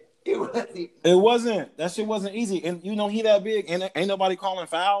 it wasn't. That shit wasn't easy. And you know, he that big and ain't nobody calling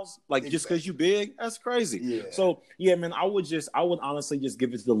fouls. Like just because you big, that's crazy. Yeah. So yeah, man, I would honestly just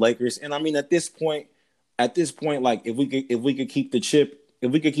give it to the Lakers. And I mean, at this point, like if we could keep the chip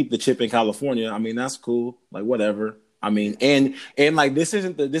in California, I mean, that's cool. Like whatever. I mean, and like this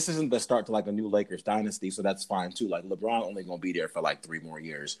isn't the start to like a new Lakers dynasty, so that's fine too. Like LeBron only gonna be there for like 3 more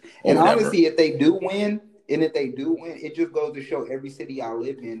years. And honestly, if they do win, it just goes to show every city I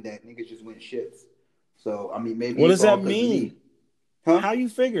live in that niggas just win shits. So I mean, maybe what does that mean? Huh? How you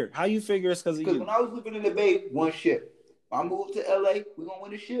figure it's because of you? Because when I was living in the Bay, one ship. I moved to LA, we're gonna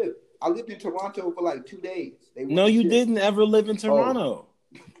win a ship. I lived in Toronto for like 2 days. No, you didn't ever live in Toronto.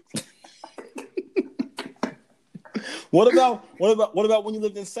 What about when you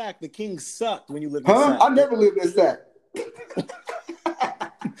lived in Sac? The Kings sucked when you lived in Sac. I never lived in Sac.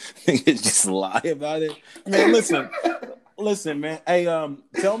 Niggas just lie about it. Man, listen, man. Hey,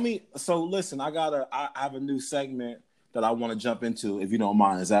 tell me. So listen, I have a new segment that I want to jump into. If you don't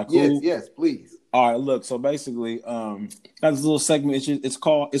mind, is that cool? Yes, please. All right, look. So basically, got this little segment. It's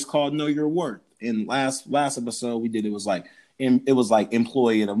called Know Your Worth. In last episode we did, it was like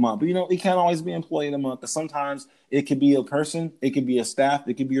employee of the month. But you know, it can't always be employee of the month. Sometimes it could be a person, it could be a staff,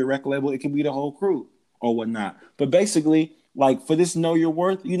 it could be a rec label, it could be the whole crew or whatnot. But basically, like for this Know Your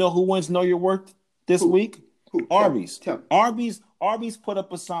Worth, you know who wins Know Your Worth this week? Who? Arby's. Tell me. Arby's put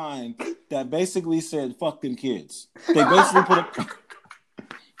up a sign that basically said, fuck them kids. They basically put up...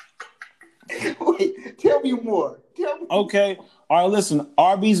 Wait, tell me more. Okay. All right, listen.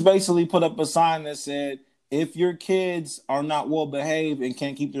 Arby's basically put up a sign that said, if your kids are not well behaved and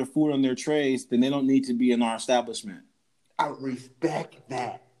can't keep their food on their trays, then they don't need to be in our establishment. I respect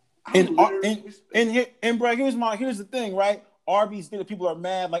that. And bro, here's the thing, right? Arby's, people are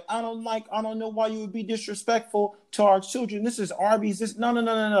mad. Like, I don't know why you would be disrespectful to our children. This is Arby's.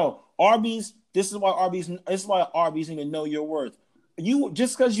 No. Arby's. This is why Arby's need to know your worth. You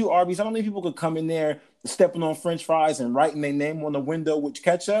just because you Arby's, I don't think people could come in there stepping on French fries and writing their name on the window with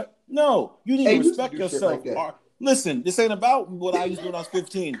ketchup. No, you need to respect yourself. Like listen, this ain't about what I used to do when I was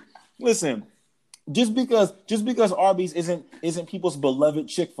 15. Listen. Just because Arby's isn't people's beloved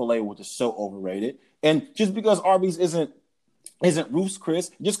Chick-fil-A, which is so overrated, and just because Arby's isn't Ruth's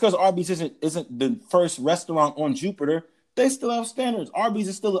Chris, just because Arby's isn't the first restaurant on Jupiter, they still have standards. Arby's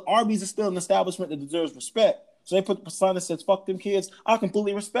is still an establishment that deserves respect. So they put the sign that says "fuck them kids." I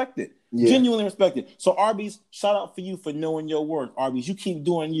completely respect it, genuinely respect it. So Arby's, shout out for you for knowing your worth. Arby's, you keep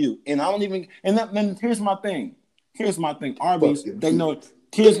doing you, and I don't even. And then here's my thing. Arby's, they know.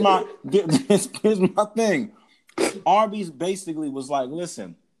 Here's my thing. Arby's basically was like,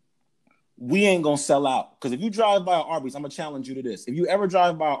 listen, we ain't gonna sell out. Because if you drive by Arby's, I'm gonna challenge you to this. If you ever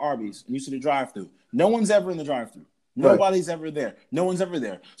drive by Arby's and you see the drive-thru, no one's ever in the drive-thru. Nobody's ever there. No one's ever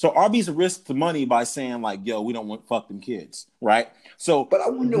there. So Arby's risked the money by saying like, yo, we don't want fuck them kids, right? So, but I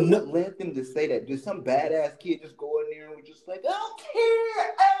wonder what led them to say that. Did some badass kid just go in there and was just like, I don't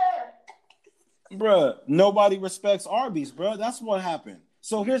care, bruh, nobody respects Arby's, bruh. That's what happened.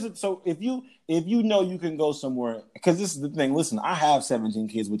 So if you know you can go somewhere, because this is the thing. Listen, I have 17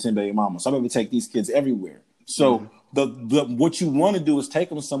 kids with 10 baby mamas, so I'm able to take these kids everywhere. So the what you want to do is take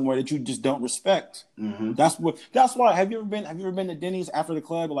them somewhere that you just don't respect. Mm-hmm. That's why. Have you ever been to Denny's after the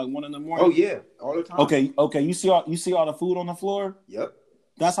club at like 1 a.m? Oh yeah, all the time. Okay. You see all the food on the floor. Yep.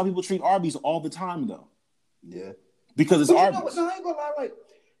 That's how people treat Arby's all the time, though. Yeah. Because it's Arby's. I ain't gonna lie. Like,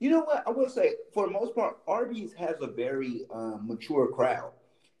 you know what? I will say, for the most part, Arby's has a very mature crowd.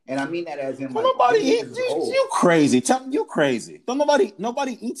 And I mean that as in like, nobody eats. You crazy. Tell me you crazy. Don't nobody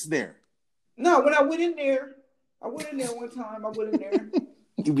eats there. No, when I went in there one time. I went in there.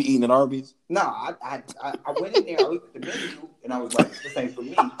 You be eating at Arby's? No, I went in there. I looked at the menu and I was like, this ain't for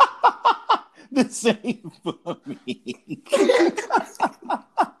me. This ain't for me.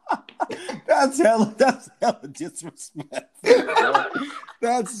 That's hella disrespectful.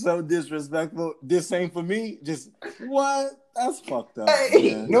 That's so disrespectful. This ain't for me. Just what? That's fucked up.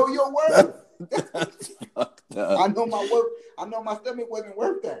 Hey, man. Know your worth. That's fucked up. I know my worth. I know my stomach wasn't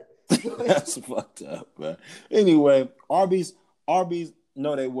worth that. That's fucked up, man. Anyway, Arby's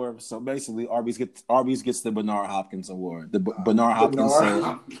know they were. So basically, Arby's gets the Bernard Hopkins Award. The Bernard Hopkins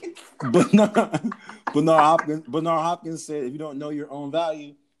said, if you don't know your own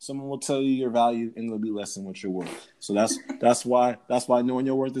value, someone will tell you your value and it'll be less than what you're worth. So that's why knowing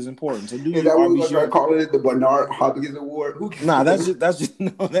your worth is important. So do your Arby's. Is that what we're calling it, the Bernard Hopkins Award? Nah, that's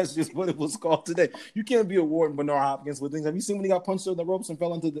just what it was called today. You can't be awarding Bernard Hopkins with things. Have you seen when he got punched through the ropes and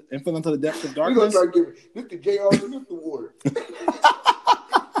fell into the depths of darkness? We're gonna try to give this the J.R. Smith Award.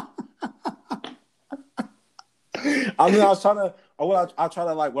 I mean, what I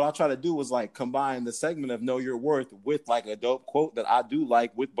try to do was like combine the segment of know your worth with like a dope quote that I do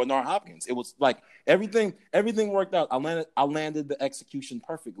like with Bernard Hopkins. It was like everything worked out. I landed the execution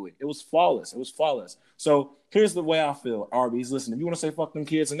perfectly. It was flawless. So here's the way I feel. Arby's, listen, if you want to say fuck them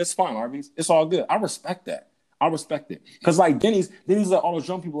kids, and it's fine, Arby's, it's all good. I respect that. I respect it. Because like Denny's let all those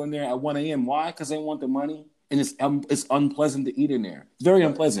drunk people in there at 1 a.m. Why? Because they want the money. And it's unpleasant to eat in there. It's very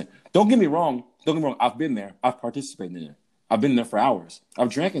unpleasant. Don't get me wrong. I've been there. I've participated in it. I've been there for hours. I've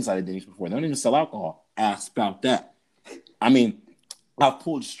drank inside of Denny's before. They don't even sell alcohol. Ask about that. I mean, I've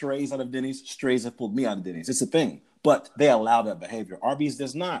pulled strays out of Denny's. Strays have pulled me out of Denny's. It's a thing. But they allow that behavior. Arby's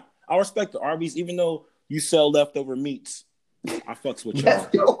does not. I respect the Arby's, even though you sell leftover meats. I fucks with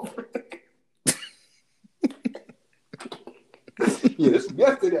y'all. Yeah, this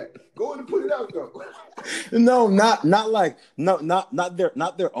yesterday. Go and put it out though. No, not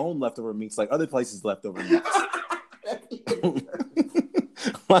their own leftover meats, like other places' leftover meats.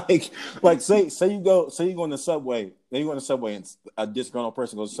 like say you go in the subway, then you go in the subway and a disgruntled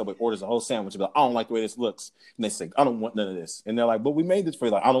person goes to the subway, orders a whole sandwich, and like, I don't like the way this looks, and they say, I don't want none of this, and they're like, but we made this for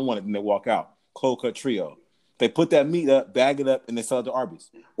you, like I don't want it, and they walk out. Cold cut trio. They put that meat up, bag it up, and they sell it to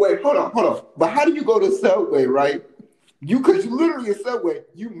Arby's. Wait, hold on. But how do you go to Subway, right? Because you literally a Subway,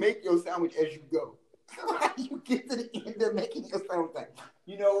 you make your sandwich as you go. How do you get to the end of making your sandwich? Like,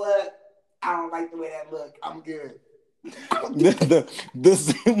 you know what? I don't like the way that look. I'm good. the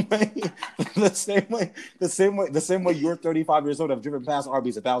same way, the same way you're 35 years old, have driven past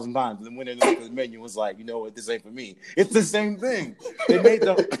Arby's 1,000 times, and then when they looked at the menu, was like, you know what, this ain't for me. It's the same thing. They made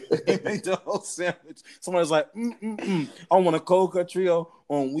the whole sandwich. Somebody's like, I want a cold cut trio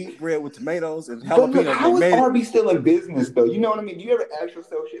on wheat bread with tomatoes and jalapenos. But look, how is Arby still in business though? You know what I mean? Do you ever ask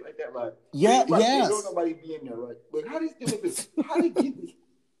yourself shit like that? Like, yes. Don't nobody be in there, right? Like, how they still in business? How they get this?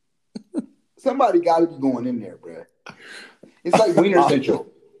 Somebody got to be going in there, bro. It's like Winter Central.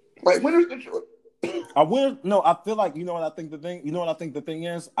 Like Winter Central. I feel like, you know what I think the thing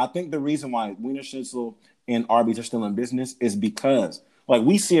is? I think the reason why Wiener Schnitzel and Arby's are still in business is because, like,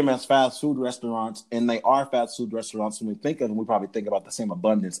 we see them as fast food restaurants, and they are fast food restaurants. When we think of them, we probably think about the same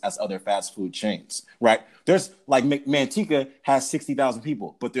abundance as other fast food chains, right? There's, like, Manteca has 60,000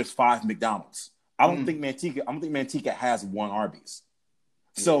 people, but there's 5 McDonald's. I don't think Manteca has one Arby's.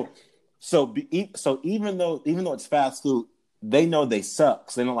 So even though it's fast food, they know they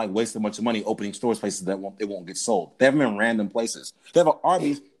suck, so they don't like waste a bunch of money opening stores places that won't get sold. They have them in random places. They have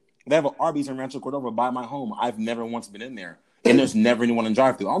an Arby's in Rancho Cordova by my home. I've never once been in there, and there's never anyone in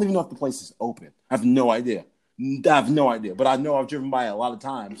drive-thru. I don't even know if the place is open. I have no idea. But I know I've driven by it a lot of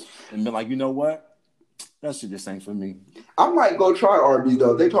times and been like, you know what? That shit just ain't for me. I might go try Arby's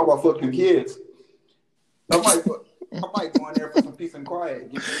though. They talk about fucking kids. I might go in there for some peace and quiet.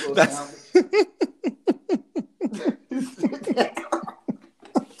 Give me a little sandwich.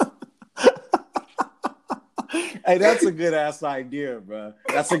 Hey, that's a good ass idea, bro.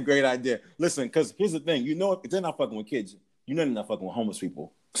 That's a great idea. Listen, because here's the thing. You know, if they're not fucking with kids, you know they're not fucking with homeless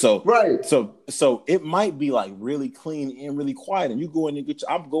people. So right. So it might be like really clean and really quiet, and you go in and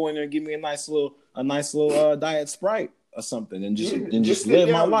I'm going there and give me a nice little diet Sprite or something, and just live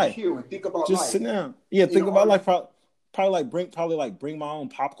my life. And think about just life. Sit down. Yeah, think about life. Probably bring my own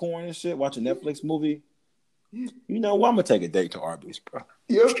popcorn and shit. Watch a Netflix movie. You know what? I'm gonna take a date to Arby's, bro.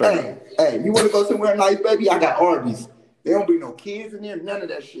 Hey, you want to go somewhere nice, baby? I got Arby's. There don't be no kids in there, none of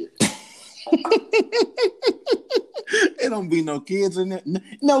that shit. There don't be no kids in there.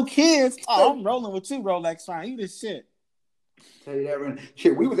 No kids. Oh, I'm rolling with you, Rolex fine. You this shit. Tell you that,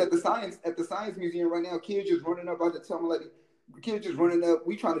 shit. We was at the science museum right now. Kids just running up. I just tell them, like, kids just running up.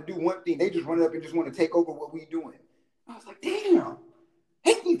 We trying to do one thing. They just running up and just want to take over what we doing. I was like, damn,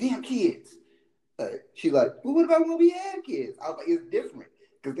 hate these damn kids. She like, well, what about when we had kids? I was like, it's different.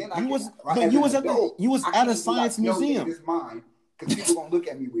 Because then you was at a science museum. This mine, because people gonna look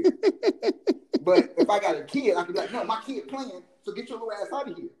at me weird. But if I got a kid, I could be like, no, my kid playing, so get your little ass out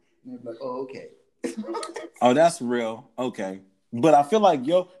of here. And they'd be like, oh, okay. Oh, that's real. Okay. But I feel like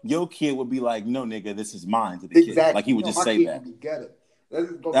your kid would be like, no, nigga, this is mine to the kid. Like he would just say that.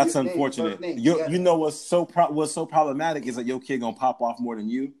 That's unfortunate. You know what's so problematic is that your kid gonna pop off more than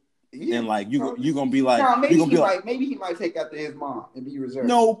you. Yeah. And like you gonna be like, maybe he might take after his mom and be reserved.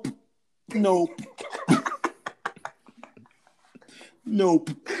 Nope. No.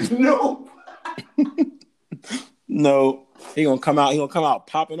 He gonna come out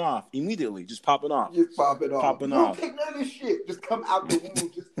popping off immediately, just popping off. Just popping off. Don't take none of this shit. Just come out the womb.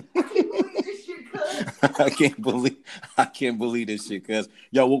 I can't believe this shit, cuz. I can't believe this shit, cuz.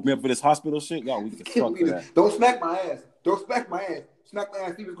 Y'all woke me up for this hospital shit. Y'all, we can fuck with that. Don't smack my ass. Smack my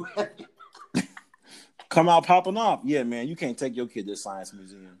ass. He was going come out popping off. Yeah, man. You can't take your kid to the science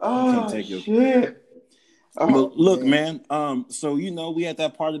museum. Oh, you can't take your shit. Look, man. So you know, we had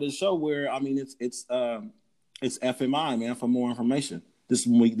that part of the show where it's FMI, man, for more information. This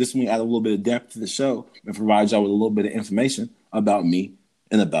week add a little bit of depth to the show and provide y'all with a little bit of information about me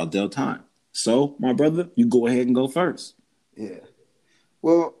and about Del Time. So, my brother, you go ahead and go first. Yeah.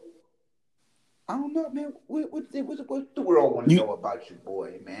 Well, I don't know, man. What the world want to know about your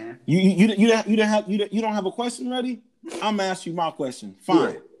boy, man? You don't have a question ready? I'm gonna ask you my question.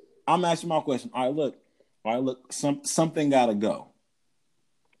 Fine. Yeah. I'm gonna ask you my question. All right, look. Something gotta go.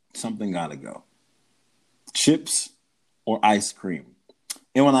 Chips or ice cream?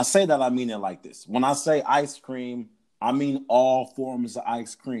 And when I say that, I mean it like this. When I say ice cream, I mean all forms of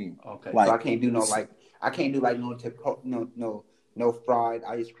ice cream. Okay. Like, so I can't do no fried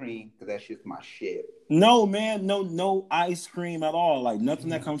ice cream because that's just my shit. No, man, no ice cream at all. Like nothing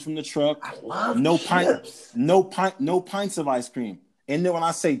that comes from the truck. I love chips. No pints of ice cream. And then when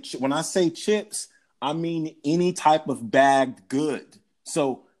I say chips, I mean any type of bagged good.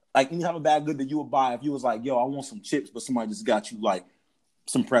 So like any type of bagged good that you would buy if you was like, yo, I want some chips, but somebody just got you like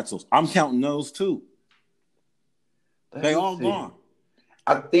some pretzels. I'm counting those too. They all gone.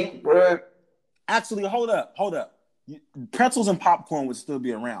 I think, bro. Actually, hold up. Pretzels and popcorn would still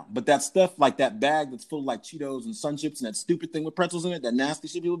be around, but that stuff like that bag that's full of like Cheetos and Sun Chips and that stupid thing with pretzels in it, that nasty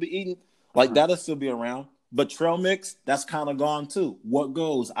shit people be eating, like that'll still be around. But trail mix, that's kind of gone too. What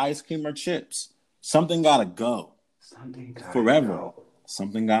goes? Ice cream or chips? Something gotta go. Something gotta Forever. go.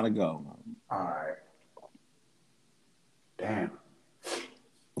 Something gotta go. All right. Damn.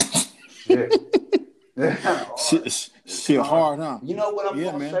 Shit. Shit hard, huh? You know what I'm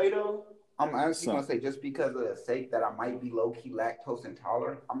gonna man. say though? I'm actually gonna say, just because of the sake that I might be low-key lactose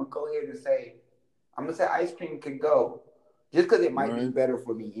intolerant, I'm gonna go ahead and say, ice cream could go. Just because it might be better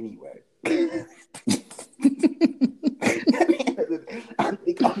for me anyway. I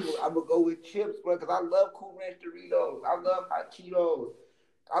think I'm gonna go with chips, bro, because I love Cool Ranch Doritos. I love hot Cheetos.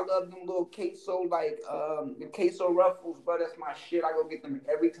 I love them little queso, the queso ruffles, bro. That's my shit. I go get them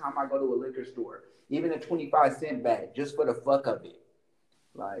every time I go to a liquor store, even a 25-cent bag, just for the fuck of it.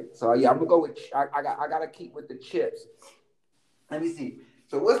 So yeah, I'm gonna go with. I gotta keep with the chips. Let me see.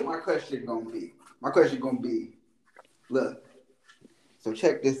 So what's my question gonna be? My question gonna be, look. So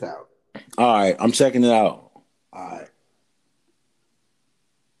check this out. All right, I'm checking it out. All right.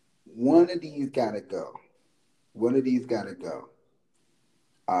 One of these gotta go.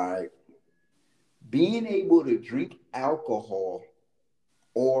 All right. Being able to drink alcohol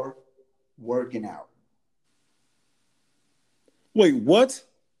or working out. Wait, what?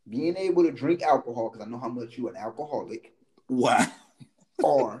 Being able to drink alcohol, because I know how much you're an alcoholic. Wow.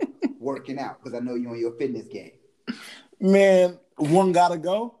 Or working out, because I know you're on your fitness game. Man, one gotta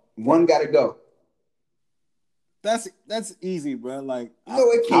go. One gotta go. That's easy, bro. Like,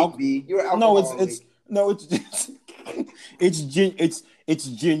 no, it can't be. You're an alcoholic. It's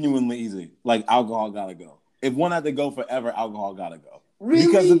genuinely easy. Like, alcohol gotta go. If one had to go forever, alcohol gotta go. Really?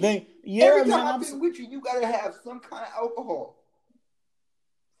 Because the thing, every time I've been with you, you gotta have some kind of alcohol.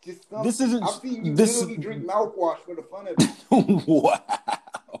 Just something. This isn't. I've seen you literally drink mouthwash for the fun of it. Wow.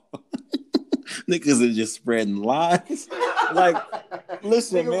 Niggas are just spreading lies. Like,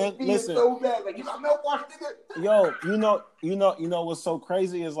 listen, man. Listen. So bad. Like, you got mouthwash, nigga. Yo, you know what's so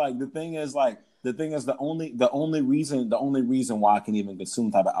crazy is the only reason why I can even consume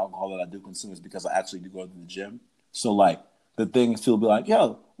the type of alcohol that I do consume is because I actually do go to the gym. So like the thing is to be like,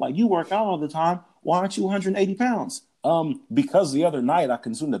 yo, like you work out all the time. Why aren't you 180 pounds? Because the other night I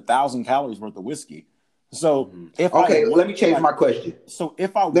consumed 1,000 calories worth of whiskey. So let me change my question. So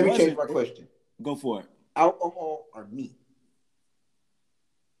if let me change my question. Go for it. Alcohol or meat?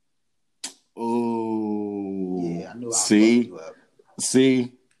 Oh, yeah, I knew. See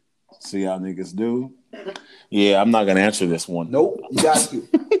how niggas do. Yeah, I'm not gonna answer this one. Nope, you got to.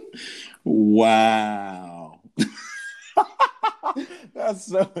 Wow.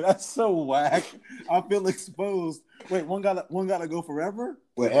 That's so whack. I feel exposed. Wait, one gotta go forever?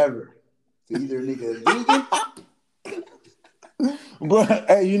 Wherever. So either a nigga is vegan. Bro,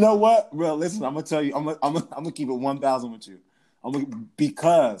 hey, you know what? Bro, listen, I'm gonna tell you, I'm gonna keep it 1,000 with you.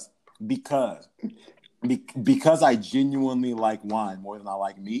 Because I genuinely like wine more than I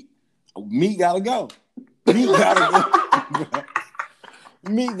like meat. Meat gotta go. Meat gotta go.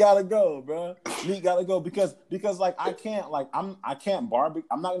 Meat gotta go, bro. Meat gotta go because like I can't barbecue.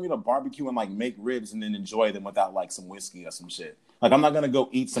 I'm not gonna be able to barbecue and like make ribs and then enjoy them without like some whiskey or some shit. Like I'm not gonna go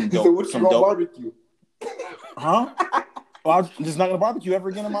eat some dope. So what you gonna barbecue? Huh? Well, I'm just not gonna barbecue ever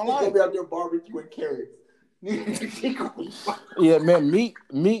again in my life. You'll be out there barbecuing carrots. Yeah, man, meat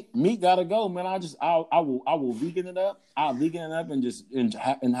gotta go, man. I will vegan it up. I'll vegan it up and just and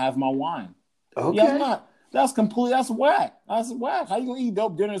have my wine. Okay. Yeah, I'm not. That's whack. That's whack. How you gonna eat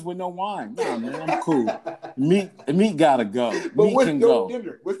dope dinners with no wine? Nah, man, I'm cool. Meat gotta go. But meat what's can dope go.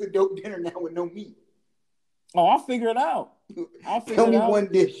 dinner? What's the dope dinner now with no meat? Oh, I'll figure it out. Tell me one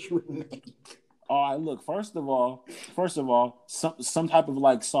dish you would make. All right, look. First of all, some type of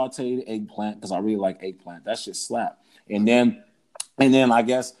like sautéed eggplant because I really like eggplant. That shit slap. And then I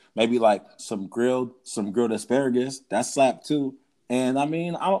guess maybe like some grilled asparagus. That slap too. And I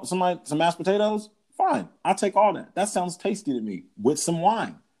mean, some mashed potatoes. Fine, I'll take all that. That sounds tasty to me with some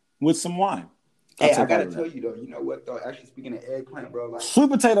wine. Hey, I gotta tell you though. You know what though? Actually, speaking of eggplant, bro, like sweet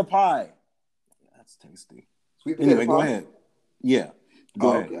potato pie. Yeah, that's tasty. Sweet potato pie. Go ahead. Yeah,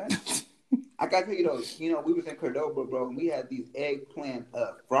 go ahead. I gotta tell you though, we was in Cordoba, bro, and we had these eggplant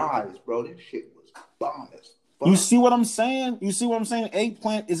fries, bro. This shit was bomb as fuck. You see what I'm saying?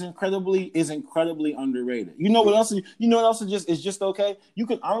 Eggplant is incredibly underrated. You know what else? Is just okay. You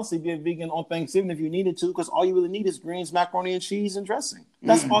could honestly be a vegan on Thanksgiving if you needed to, because all you really need is greens, macaroni and cheese, and dressing.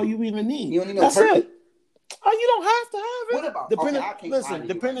 That's all you even need. You don't need no That's turkey. it. Oh, you don't have to have it. What about depending on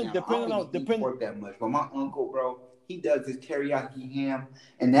on pork that much? But my uncle, bro, he does this teriyaki ham,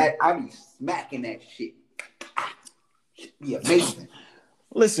 and that I be smacking that shit. Be amazing.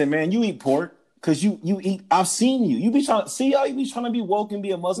 Listen, man, you eat pork. Cause you eat. I've seen you. You be trying. See how you be trying to be woke and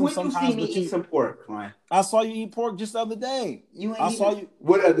be a Muslim When sometimes. you see me eat some pork, man? I saw you eat pork just the other day. I saw you.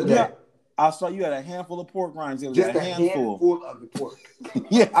 What other day? I saw you had a handful of pork rinds. Just a handful of the pork.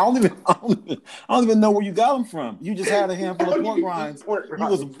 Yeah, I don't even know where you got them from. You just had a handful of pork rinds.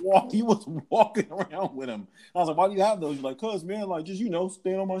 You was walking around with them. I was like, why do you have those? You're like, cuz man, like just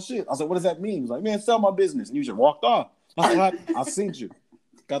staying on my shit. I was like, what does that mean? He's like, man, sell my business. And you just walked off. I was like, I seen you.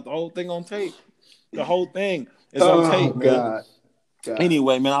 Got the whole thing on tape. The whole thing is on tape, man. God.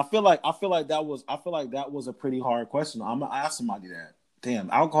 Anyway, man, I feel like that was a pretty hard question. I'm gonna ask somebody that.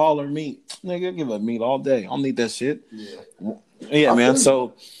 Damn, alcohol or meat? Nigga, give up meat all day. I don't need that shit. Yeah, man.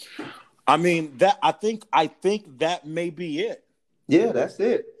 So, I mean, I think that may be it. Yeah, that's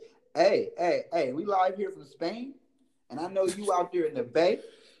it. Hey, we live here from Spain, and I know you out there in the Bay,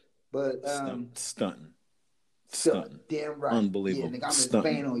 but stunting. Damn right. Unbelievable. Yeah, nigga, I'm in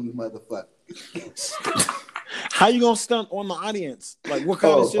Spain on you, motherfucker. How you gonna stunt on the audience? Like, what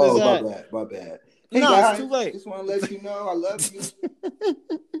kind of shit is that? My bad. Hey, no, guys, it's too late. Just want to let you know I love you.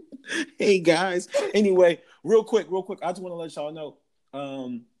 Hey guys. Anyway, real quick, I just want to let y'all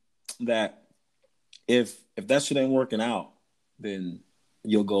know that if that shit ain't working out, then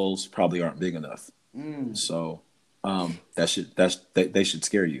your goals probably aren't big enough. So they should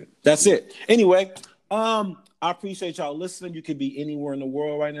scare you. That's it. Anyway, I appreciate y'all listening. You could be anywhere in the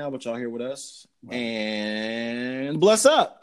world right now, but y'all here with us. Right. And bless up.